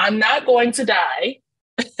saying, I'm not going to die.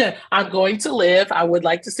 I'm going to live. I would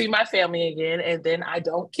like to see my family again. And then I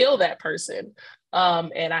don't kill that person.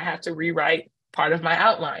 And I have to rewrite part of my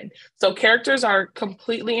outline. So characters are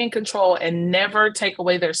completely in control, and never take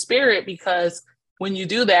away their spirit, because when you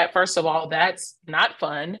do that, first of all, that's not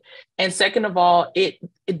fun. And second of all,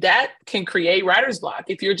 that can create writer's block.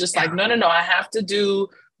 If you're just like, no, I have to do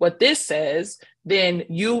what this says, then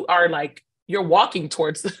you are like, you're walking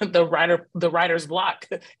towards the writer's block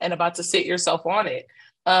and about to sit yourself on it.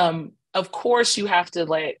 Of course, you have to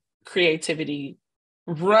let creativity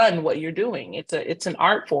run what you're doing. It's an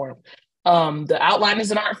art form. The outline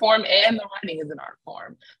is an art form, and the writing is an art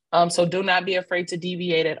form. So do not be afraid to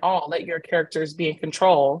deviate at all. Let your characters be in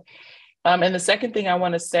control. And the second thing I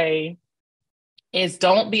want to say is,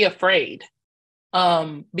 don't be afraid.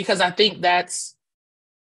 Because I think that's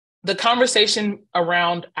the conversation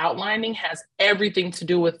around outlining has everything to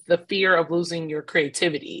do with the fear of losing your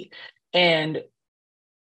creativity. And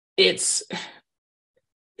it's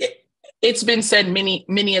been said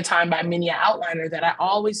many a time by many an outliner that I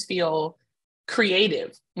always feel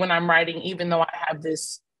creative when I'm writing, even though I have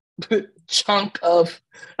this chunk of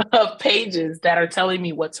pages that are telling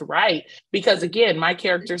me what to write. Because again, my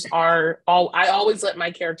characters I always let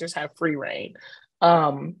my characters have free reign.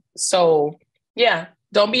 So yeah,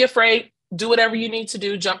 don't be afraid. Do whatever you need to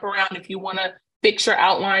do. Jump around. If you want to fix your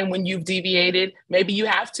outline when you've deviated. Maybe you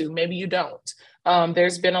have to, maybe you don't.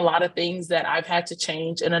 There's been a lot of things that I've had to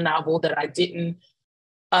change in a novel that I didn't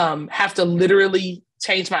have to literally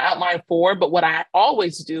change my outline for. But what I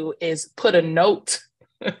always do is put a note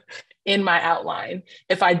in my outline.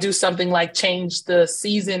 If I do something like change the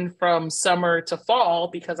season from summer to fall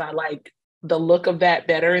because I like the look of that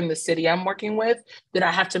better in the city I'm working with, then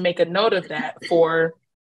I have to make a note of that for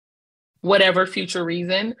whatever future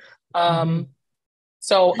reason.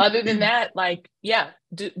 So other than that, like, yeah,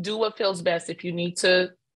 do what feels best. If you need to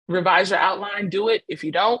revise your outline, do it. If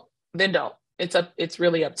you don't, then don't. It's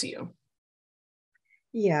really up to you.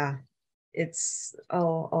 Yeah,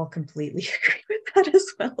 I'll completely agree with that as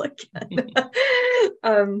well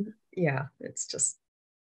again. Yeah, it's just,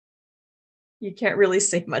 you can't really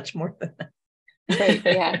say much more than that. Right,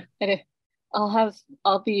 yeah. And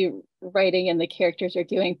I'll be writing and the characters are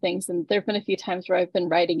doing things. And there've been a few times where I've been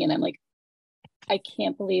writing and I'm like, I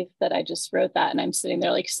can't believe that I just wrote that. And I'm sitting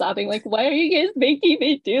there like sobbing, like, why are you guys making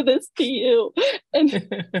me do this to you? And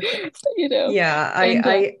Yeah,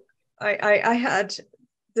 I had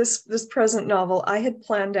this present novel, I had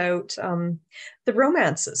planned out the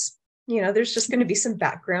romances. There's just going to be some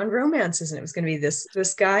background romances, and it was going to be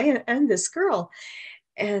this guy and this girl.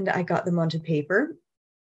 And I got them onto paper,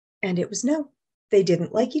 and it was no, they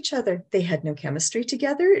didn't like each other. They had no chemistry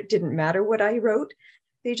together. It didn't matter what I wrote.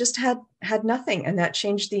 They just had nothing. And that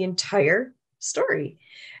changed the entire story.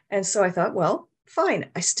 And so I thought, well,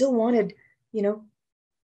 fine. I still wanted,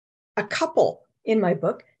 a couple in my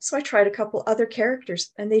book. So I tried a couple other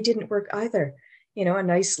characters and they didn't work either. A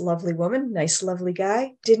nice, lovely woman, nice, lovely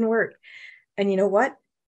guy, didn't work. And you know what?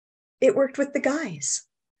 It worked with the guys.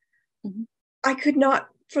 Mm-hmm. I could not,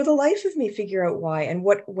 for the life of me, figure out why and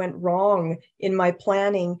what went wrong in my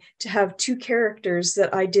planning to have two characters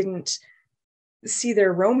that I didn't see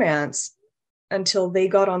their romance until they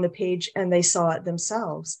got on the page and they saw it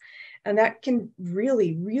themselves. And that can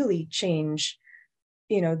really, really change,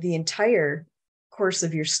 the entire course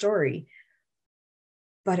of your story,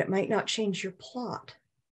 but it might not change your plot.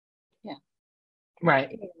 Yeah.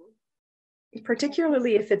 Right.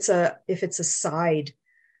 Particularly if it's a side,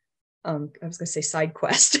 I was going to say side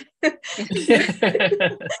quest. if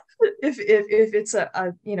it's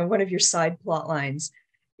a one of your side plot lines,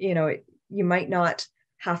 you might not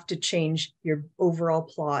have to change your overall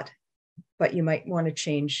plot, but you might want to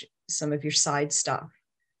change some of your side stuff.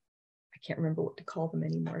 I can't remember what to call them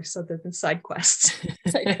anymore. So they've been side quests.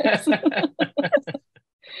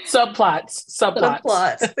 Subplots.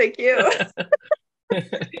 Thank you.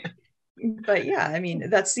 But yeah, I mean,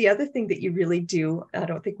 that's the other thing that you really do. I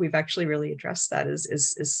don't think we've actually really addressed that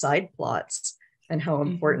is side plots and how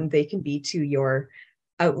important they can be to your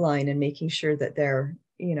outline and making sure that they're,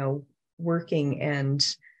 working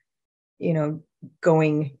and,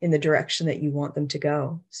 going in the direction that you want them to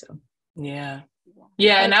go. So, yeah.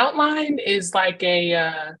 An outline is like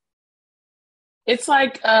it's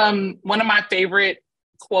like one of my favorite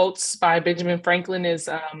quotes by Benjamin Franklin is,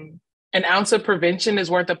 an ounce of prevention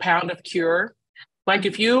is worth a pound of cure. Like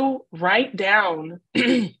if you write down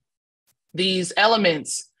these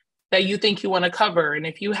elements that you think you want to cover, and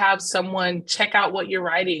if you have someone check out what you're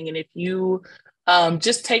writing, and if you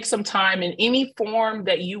just take some time in any form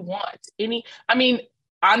that you want,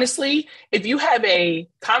 honestly, if you have a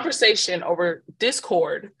conversation over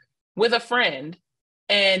Discord with a friend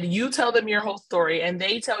and you tell them your whole story and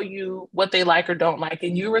they tell you what they like or don't like,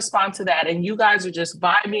 and you respond to that, and you guys are just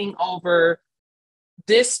vibing over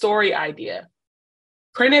this story idea,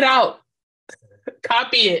 print it out,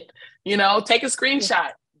 copy it, take a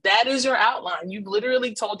screenshot. That is your outline. You've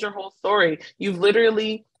literally told your whole story. You've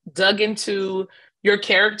literally dug into your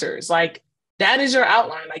characters. Like that is your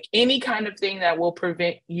outline. Like any kind of thing that will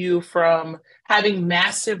prevent you from having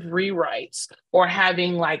massive rewrites or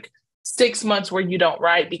having like 6 months where you don't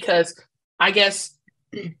write, because I guess,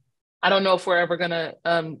 I don't know if we're ever going to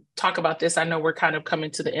talk about this. I know we're kind of coming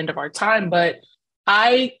to the end of our time, but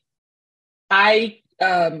I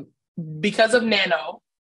because of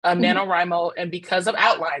NaNoWriMo, and because of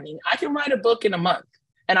outlining, I can write a book in a month.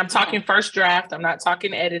 And I'm talking first draft. I'm not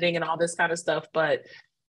talking editing and all this kind of stuff, but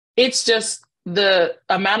it's just the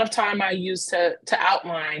amount of time I use to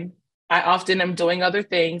outline. I often am doing other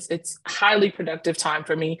things. It's highly productive time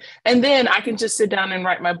for me. And then I can just sit down and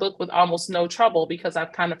write my book with almost no trouble because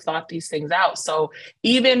I've kind of thought these things out. So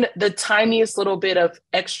even the tiniest little bit of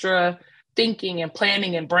extra thinking and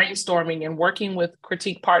planning and brainstorming and working with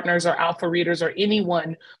critique partners or alpha readers or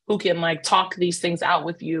anyone who can like talk these things out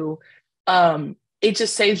with you, it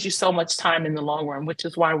just saves you so much time in the long run, which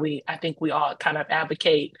is why I think we all kind of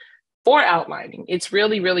advocate for outlining. It's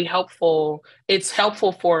really, really helpful. It's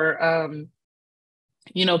helpful for,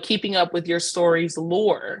 keeping up with your story's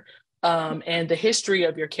lore, and the history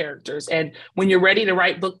of your characters. And when you're ready to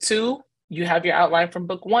write book 2, you have your outline from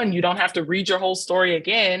book 1. You don't have to read your whole story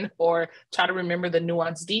again or try to remember the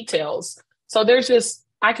nuanced details. So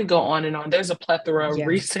I could go on and on. There's a plethora of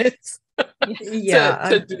reasons to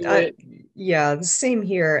do it. Yeah, the same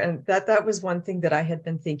here. And that was one thing that I had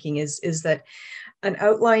been thinking is that an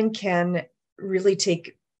outline can really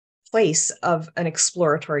take place of an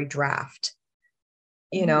exploratory draft.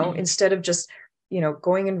 Instead of just,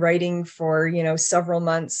 going and writing for, several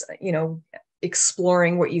months,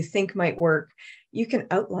 exploring what you think might work, you can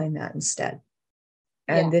outline that instead.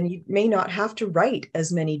 And then you may not have to write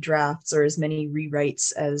as many drafts or as many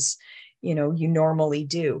rewrites as, you normally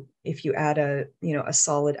do if you add a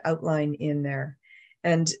solid outline in there.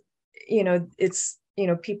 And, it's,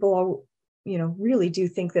 people all, really do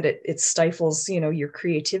think that it stifles, your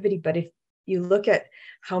creativity. But if you look at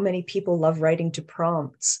how many people love writing to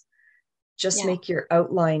prompts, just make your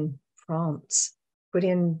outline prompts, put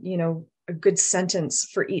in, a good sentence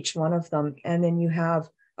for each one of them. And then you have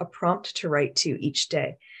a prompt to write to each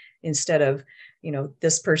day instead of,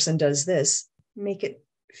 this person does this, make it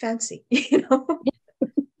fancy,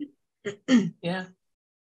 Yeah.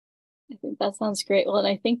 I think that sounds great. Well, and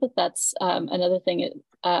I think that that's another thing.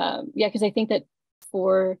 Because I think that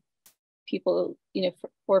for people,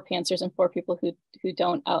 for pantsers and for people who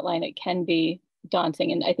don't outline, it can be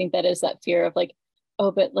daunting. And I think that is that fear of like,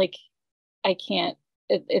 oh, but like, I can't,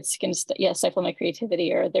 it's going to stifle my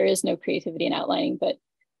creativity, or there is no creativity in outlining. But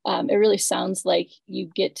it really sounds like you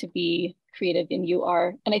get to be creative, and you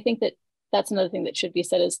are. And I think that that's another thing that should be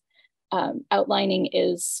said is outlining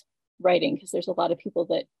is writing, because there's a lot of people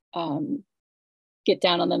that get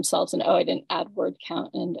down on themselves and, oh, I didn't add word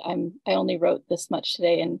count, and I only wrote this much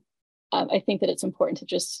today. And I think that it's important to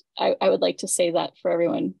just, I would like to say that for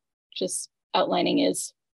everyone, just outlining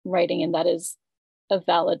is writing, and that is a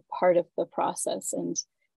valid part of the process. And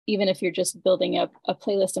even if you're just building up a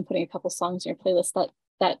playlist and putting a couple songs in your playlist,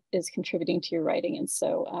 that is contributing to your writing. And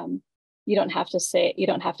so you don't have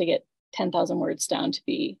to get 10,000 words down to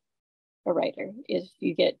be a writer. If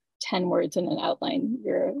you get 10 words in an outline,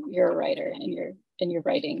 you're a writer, and you're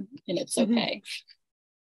writing, and it's okay.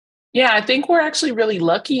 Yeah, I think we're actually really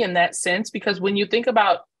lucky in that sense, because when you think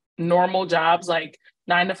about normal jobs like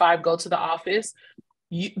 9 to 5, go to the office,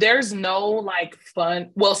 there's no like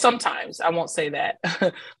fun. Well, sometimes, I won't say that,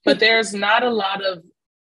 but there's not a lot of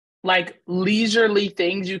like leisurely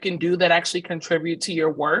things you can do that actually contribute to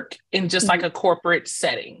your work in just like a corporate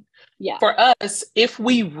setting. Yeah. For us, if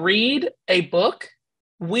we read a book,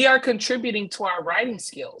 we are contributing to our writing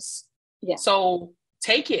skills. Yeah. So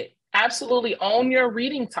take it. Absolutely own your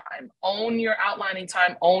reading time, own your outlining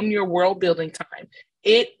time, own your world building time.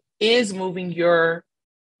 It is moving your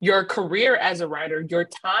career as a writer, your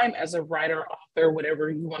time as a writer, author, whatever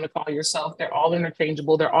you want to call yourself. They're all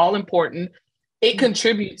interchangeable. They're all important. It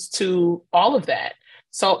contributes to all of that.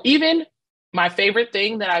 So even my favorite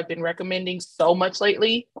thing that I've been recommending so much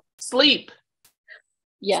lately, sleep.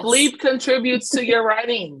 Yes. Sleep contributes to your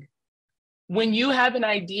writing. When you have an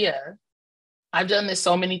idea, I've done this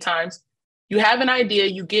so many times. You have an idea,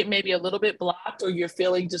 you get maybe a little bit blocked, or you're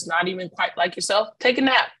feeling just not even quite like yourself, take a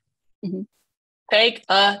nap. Mm-hmm. Take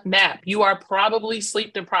a nap. You are probably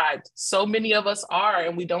sleep deprived. So many of us are,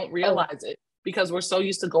 and we don't realize it because we're so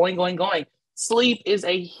used to going. Sleep is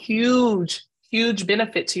a huge, huge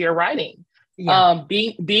benefit to your writing. Yeah.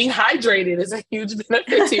 Being hydrated is a huge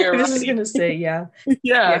benefit to your writing. I was going to say, yeah.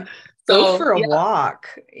 Yeah. Go for a walk,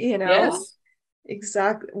 Yes.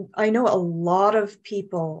 Exactly. I know a lot of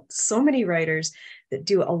people, so many writers that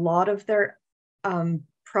do a lot of their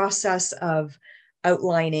process of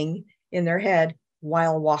outlining in their head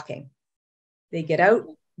while walking. They get out,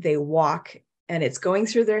 they walk, and it's going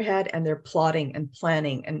through their head, and they're plotting and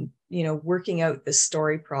planning and, working out the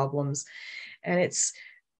story problems. And it's,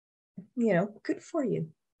 good for you.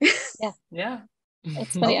 Yeah. Yeah.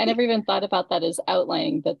 It's funny. I never even thought about that as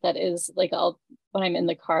outlining, but that is like, when I'm in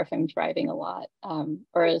the car, if I'm driving a lot,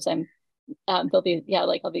 or as I'm, I'll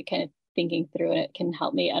be kind of thinking through, and it can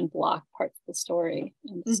help me unblock parts of the story.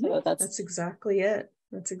 And so that's exactly it.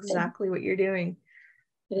 That's exactly what you're doing.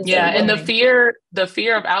 Yeah. And the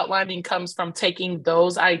fear of outlining comes from taking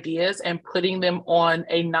those ideas and putting them on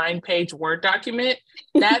a 9-page Word document.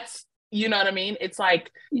 That's, you know what I mean? It's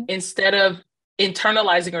like, instead of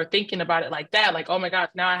internalizing or thinking about it like that, like, oh my gosh,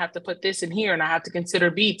 now I have to put this in here and I have to consider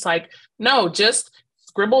beats. Like, no, just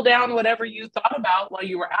scribble down whatever you thought about while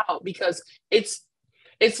you were out, because it's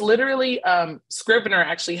literally, Scrivener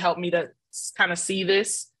actually helped me to kind of see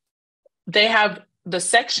this. they have the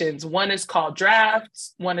sections. One is called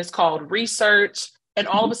drafts, one is called research. And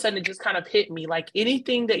all of a sudden it just kind of hit me like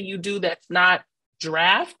anything that you do that's not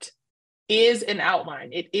draft is an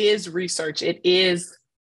outline. It is research. It is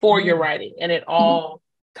for your writing, and it all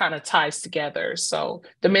kind of ties together. So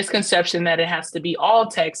the misconception that it has to be all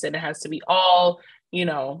text and it has to be all, you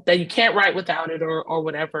know, that you can't write without it or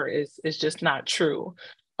whatever is just not true.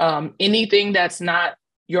 Anything that's not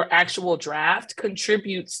your actual draft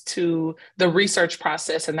contributes to the research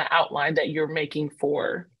process and the outline that you're making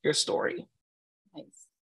for your story. Nice.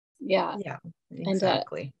 Yeah. Yeah,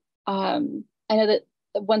 exactly. And I know that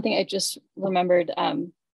one thing I just remembered, I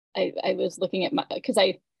was looking at because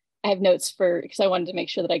I have notes because I wanted to make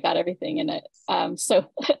sure that I got everything. And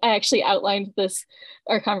so I actually outlined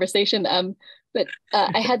our conversation. But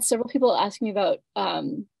I had several people ask me about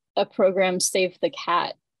a program, Save the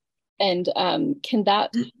Cat. And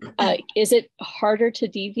is it harder to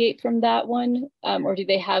deviate from that one? Or do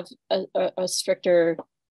they have a stricter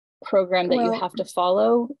program that you have to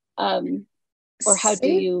follow? Or how do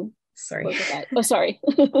you work with that? Oh, sorry.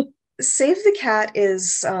 Save the Cat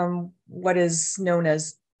is what is known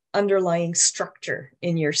as underlying structure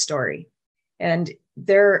in your story. And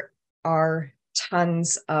there are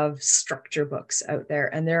tons of structure books out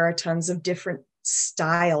there, and there are tons of different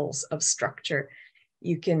styles of structure.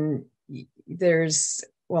 There's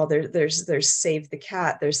Save the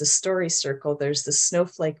Cat, there's the story circle, there's the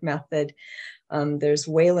snowflake method, there's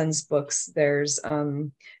Wayland's books, there's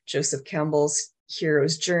Joseph Campbell's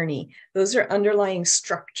Hero's Journey. Those are underlying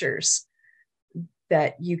structures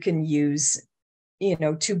that you can use,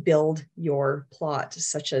 to build your plot,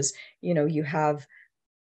 such as, you have,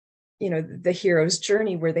 the hero's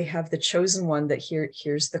journey, where they have the chosen one that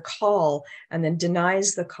hears the call and then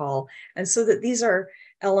denies the call. And so that these are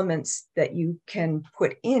elements that you can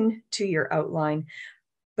put into your outline.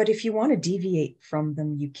 But if you want to deviate from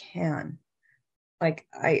them, you can. Like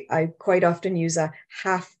I quite often use a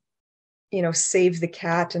half, Save the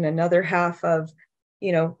Cat, and another half of,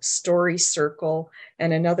 story circle,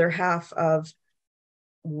 and another half of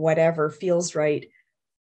whatever feels right.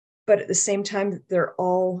 But at the same time, they're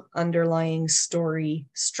all underlying story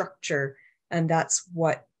structure. And that's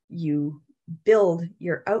what you build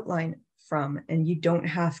your outline from. And you don't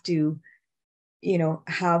have to,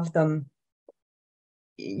 have them,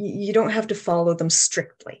 you don't have to follow them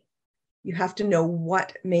strictly. You have to know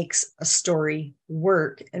what makes a story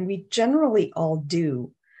work. And we generally all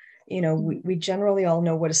do. We generally all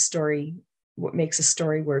know what makes a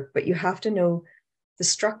story work, but you have to know the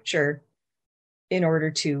structure in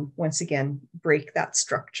order to, once again, break that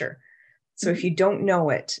structure. So if you don't know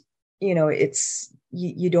it,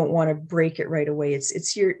 you don't want to break it right away.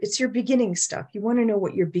 It's your beginning stuff. You want to know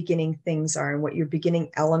what your beginning things are and what your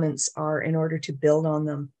beginning elements are in order to build on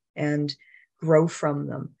them and grow from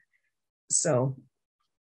them. So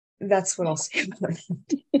that's what I'll say about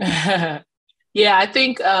it. Yeah, I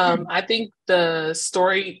think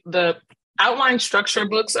the outline structure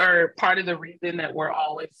books are part of the reason that we're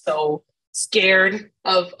always so scared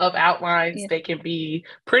of outlines. Yeah. They can be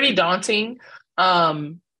pretty daunting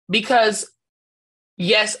because,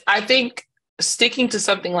 yes, I think sticking to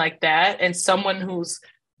something like that and someone who's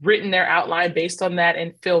written their outline based on that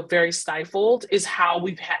and feel very stifled is how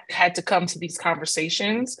we've had to come to these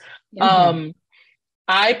conversations. Mm-hmm.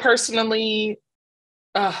 I personally,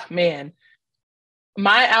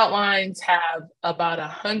 my outlines have about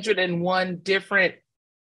 101 different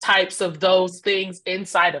types of those things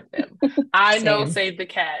inside of them. I know Save the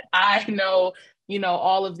Cat. I know,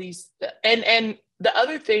 all of these. And the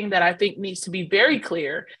other thing that I think needs to be very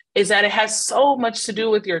clear is that it has so much to do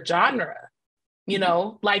with your genre,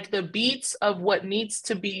 like the beats of what needs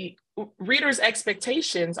to be, readers'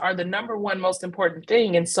 expectations are the number one most important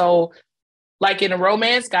thing. And so like in a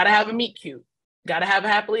romance, got to have a meet cute, got to have a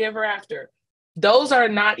happily ever after. Those are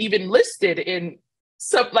not even listed in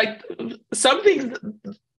some things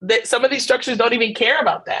that some of these structures don't even care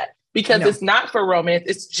about that because it's not for romance,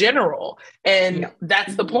 it's general. And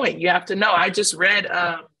that's the point. You have to know. I just read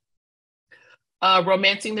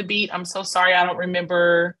Romancing the Beat. I'm so sorry, I don't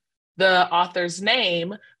remember the author's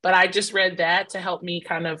name, but I just read that to help me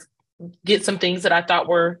kind of get some things that I thought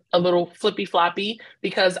were a little flippy floppy,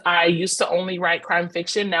 because I used to only write crime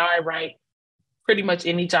fiction. Now I write pretty much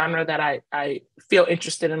any genre that I feel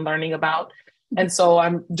interested in learning about. And so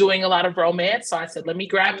I'm doing a lot of romance. So I said, let me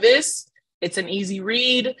grab this. It's an easy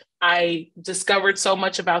read. I discovered so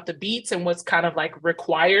much about the beats and what's kind of like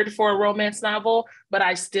required for a romance novel, but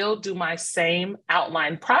I still do my same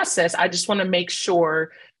outline process. I just want to make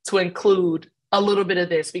sure to include a little bit of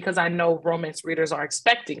this because I know romance readers are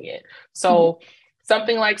expecting it. So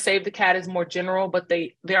something like Save the Cat is more general, but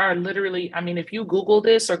there are literally, I mean, if you Google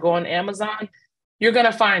this or go on Amazon, you're going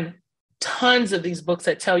to find tons of these books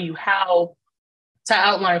that tell you how to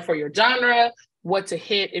outline for your genre, what to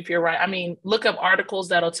hit if you're right. I mean, look up articles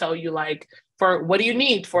that'll tell you like, for what do you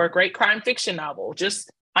need for a great crime fiction novel?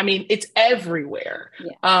 Just, I mean, it's everywhere.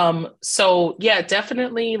 Yeah. So yeah,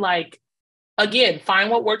 definitely like, again,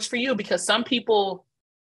 find what works for you, because some people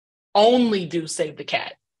only do Save the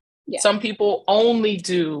Cat. Yeah. Some people only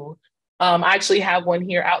do, I actually have one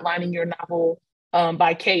here outlining your novel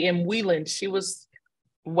by K.M. Wieland. She was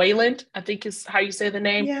Wayland, I think is how you say the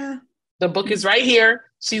name. Yeah. The book is right here.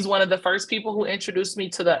 She's one of the first people who introduced me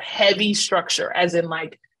to the heavy structure, as in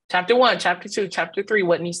like chapter 1, chapter 2, chapter 3,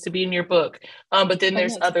 what needs to be in your book. But then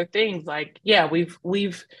there's other things like, yeah,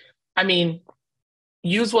 I mean,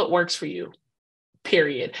 use what works for you,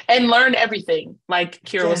 period. And learn everything. Like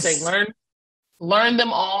Kira was saying, learn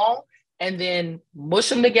them all, and then mush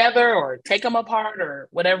them together or take them apart or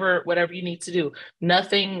whatever you need to do.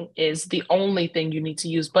 Nothing is the only thing you need to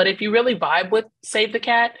use. But if you really vibe with Save the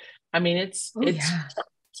Cat, I mean, it's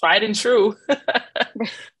tried and true.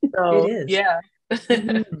 So, it is. Yeah.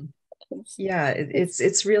 Mm-hmm. Yeah,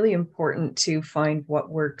 it's really important to find what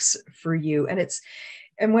works for you.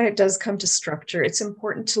 And when it does come to structure, it's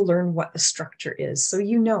important to learn what the structure is. So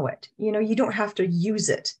you know it. You don't have to use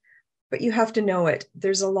it, but you have to know it.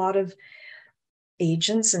 There's a lot of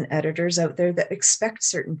agents and editors out there that expect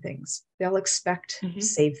certain things. They'll expect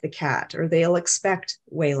Save the Cat, or they'll expect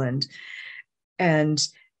Wayland. And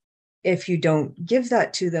if you don't give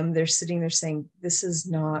that to them, they're sitting there saying, this is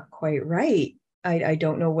not quite right. I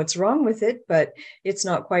don't know what's wrong with it, but it's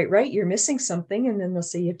not quite right. You're missing something. And then they'll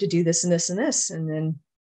say, you have to do this and this and this. And then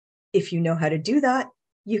if you know how to do that,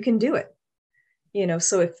 you can do it.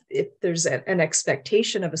 So if there's an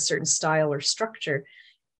expectation of a certain style or structure,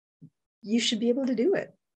 you should be able to do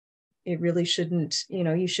it. It really shouldn't,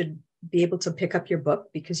 you should be able to pick up your book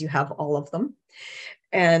because you have all of them.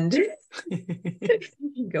 And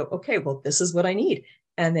you go, okay, well, this is what I need.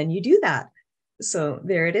 And then you do that. So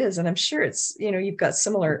there it is. And I'm sure it's, you've got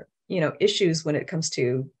similar, issues when it comes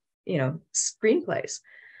to, screenplays.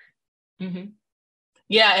 Mm-hmm.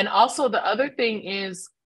 Yeah. And also the other thing is,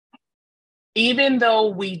 even though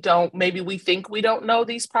we think we don't know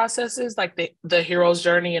these processes, like the hero's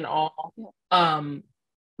journey and all,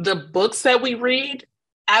 the books that we read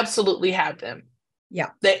absolutely have them. Yeah.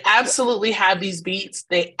 They absolutely have these beats.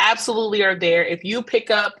 They absolutely are there. If you pick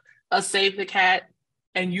up a Save the Cat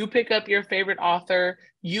and you pick up your favorite author,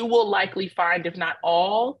 you will likely find, if not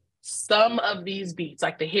all, some of these beats.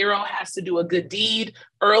 Like the hero has to do a good deed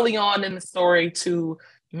early on in the story to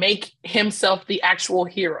make himself the actual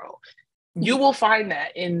hero. You will find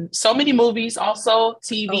that in so many movies, also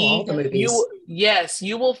TV. All the movies.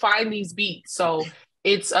 You will find these beats. So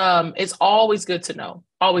it's always good to know.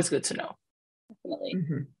 Always good to know. Definitely.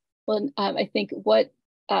 Mm-hmm. Well, I think what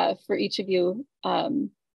for each of you, we'll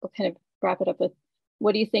kind of wrap it up with,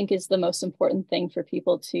 what do you think is the most important thing for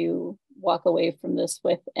people to walk away from this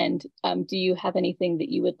with? And do you have anything that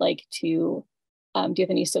you would like to, do you have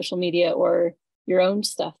any social media or your own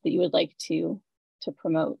stuff that you would like to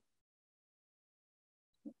promote?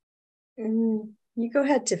 You go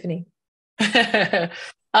ahead, Tiffany.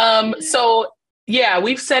 So yeah,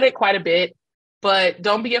 we've said it quite a bit, but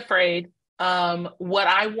don't be afraid. What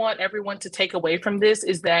I want everyone to take away from this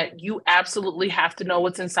is that you absolutely have to know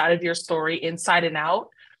what's inside of your story, inside and out.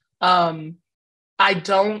 I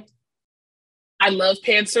love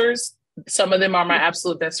pantsers. Some of them are my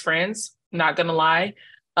absolute best friends, not gonna lie.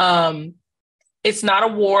 It's not a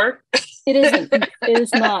war. It isn't. It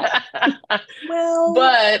is not. Well,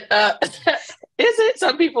 but is it?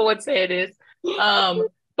 Some people would say it is.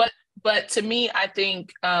 But to me, I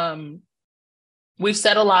think we've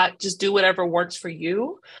said a lot. Just do whatever works for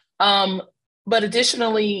you. But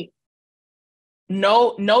additionally,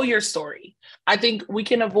 know your story. I think we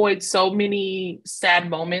can avoid so many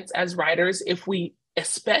sad moments as writers if we,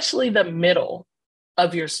 especially the middle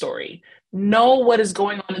of your story, know what is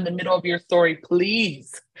going on in the middle of your story,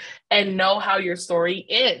 please, and know how your story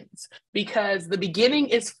ends, because the beginning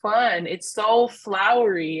is fun. It's so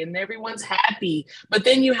flowery and everyone's happy, but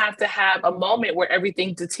then you have to have a moment where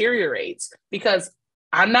everything deteriorates, because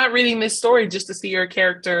I'm not reading this story just to see your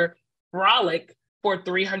character frolic for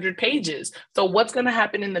 300 pages. So what's going to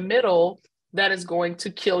happen in the middle that is going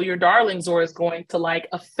to kill your darlings or is going to like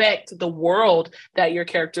affect the world that your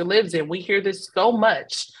character lives in? We hear this so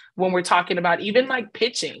much when we're talking about even like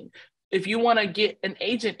pitching. If you want to get an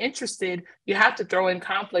agent interested, you have to throw in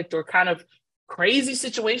conflict or kind of crazy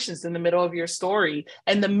situations in the middle of your story.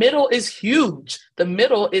 And the middle is huge. The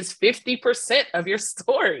middle is 50% of your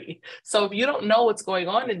story. So if you don't know what's going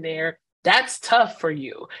on in there, that's tough for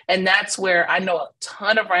you. And that's where I know a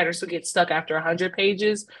ton of writers who get stuck after 100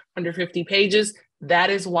 pages, 150 pages. That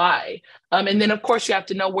is why. And then, of course, you have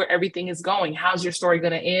to know where everything is going. How's your story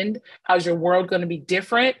going to end? How's your world going to be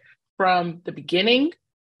different from the beginning?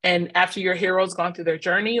 And after your hero's gone through their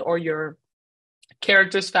journey, or your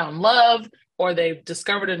characters found love, or they've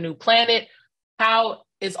discovered a new planet, how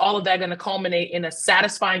is all of that going to culminate in a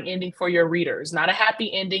satisfying ending for your readers? Not a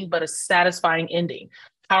happy ending, but a satisfying ending.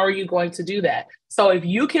 How are you going to do that? So if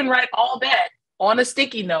you can write all that on a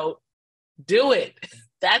sticky note, do it.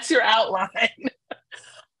 That's your outline.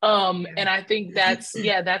 And I think that's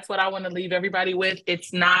what I want to leave everybody with.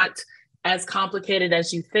 It's not as complicated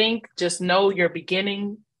as you think. Just know your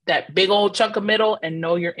beginning, that big old chunk of middle, and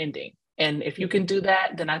know your ending. And if you can do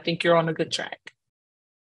that, then I think you're on a good track.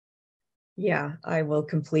 Yeah, I will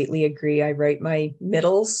completely agree. I write my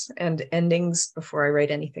middles and endings before I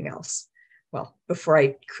write anything else. Well, before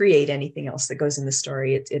I create anything else that goes in the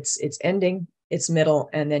story, it's ending, it's middle,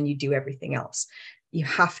 and then you do everything else. You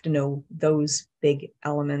have to know those big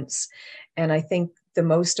elements. And I think the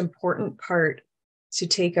most important part to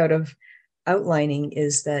take out of outlining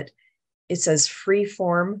is that it's as free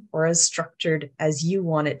form or as structured as you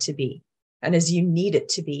want it to be and as you need it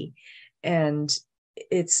to be. And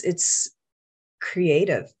it's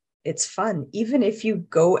creative. It's fun. Even if you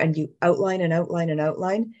go and you outline and outline and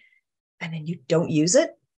outline, and then you don't use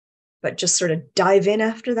it, but just sort of dive in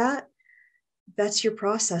after that, that's your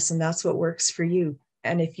process, and that's what works for you.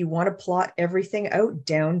 And if you want to plot everything out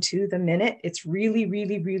down to the minute, it's really,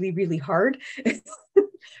 really, really, really hard,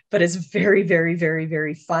 but it's very, very, very,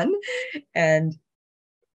 very fun. And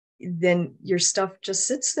then your stuff just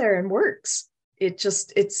sits there and works.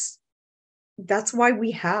 That's why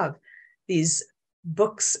we have these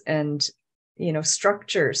books and,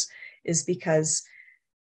 structures, is because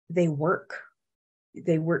they work.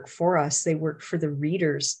 They work for us. They work for the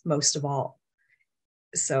readers most of all.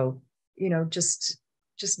 So, just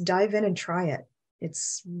dive in and try it.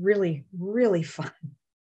 It's really, really fun.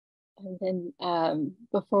 And then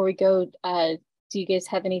before we go, do you guys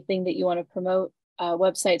have anything that you want to promote?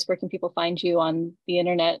 Websites, where can people find you on the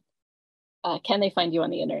internet? Can they find you on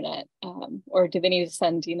the internet? Or do they need to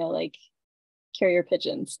send, carrier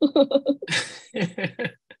pigeons?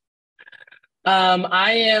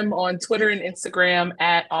 I am on Twitter and Instagram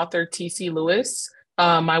at author TC Lewis.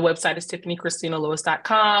 My website is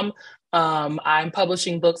tiffanychristinalewis.com. I'm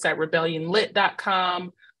publishing books at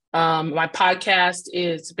rebellionlit.com. My podcast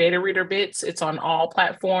is Beta Reader Bits. It's on all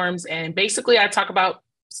platforms. And basically I talk about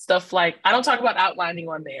stuff like, I don't talk about outlining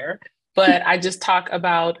on there, but I just talk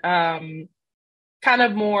about kind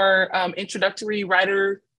of more introductory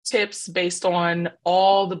writer tips based on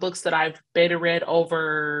all the books that I've beta read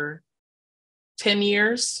over 10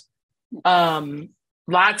 years.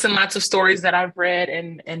 Lots and lots of stories that I've read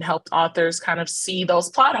and helped authors kind of see those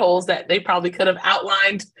plot holes that they probably could have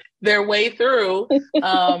outlined their way through.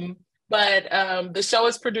 But the show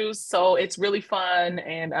is produced, so it's really fun.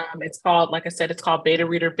 And it's called, like I said, it's called Beta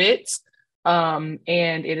Reader Bits. And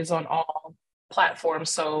it is on all platforms.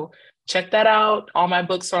 So check that out. All my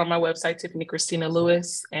books are on my website, Tiffany Christina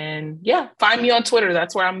Lewis. And yeah, find me on Twitter.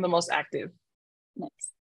 That's where I'm the most active. Nice.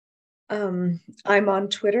 I'm on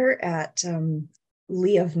Twitter at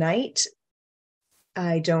Lee of Night.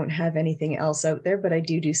 I don't have anything else out there, but I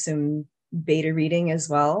do some beta reading as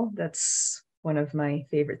well. That's one of my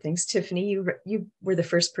favorite things. Tiffany, you were the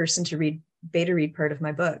first person to beta read part of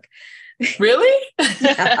my book. Really?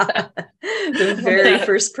 Yeah. The very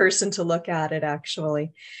first person to look at it,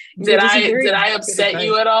 actually. Did I upset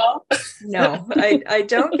you at all? No, I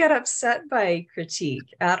don't get upset by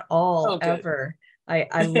critique at all, ever.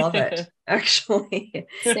 I love it, actually.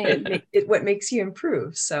 What makes you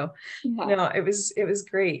improve. So no, it was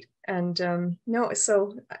great. And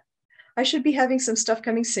so I should be having some stuff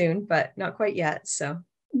coming soon, but not quite yet. So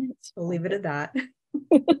we'll leave it at that.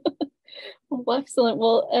 Well, excellent.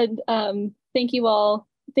 Well, and thank you all.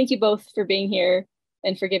 Thank you both for being here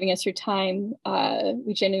and for giving us your time.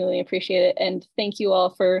 We genuinely appreciate it. And thank you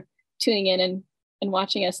all for tuning in and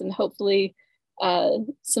watching us. And hopefully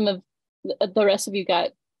some of the rest of you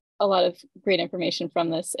got a lot of great information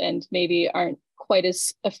from this and maybe aren't quite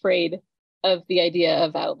as afraid of the idea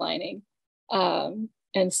of outlining.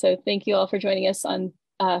 And so thank you all for joining us on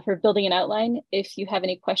for building an outline. If you have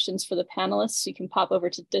any questions for the panelists, you can pop over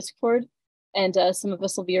to Discord and some of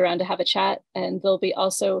us will be around to have a chat. And there'll be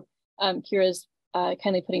also, Kira's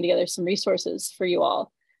kindly putting together some resources for you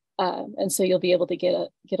all. And so you'll be able to get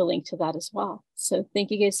a link to that as well. So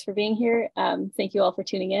thank you guys for being here. Thank you all for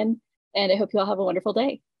tuning in, and I hope you all have a wonderful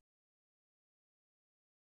day.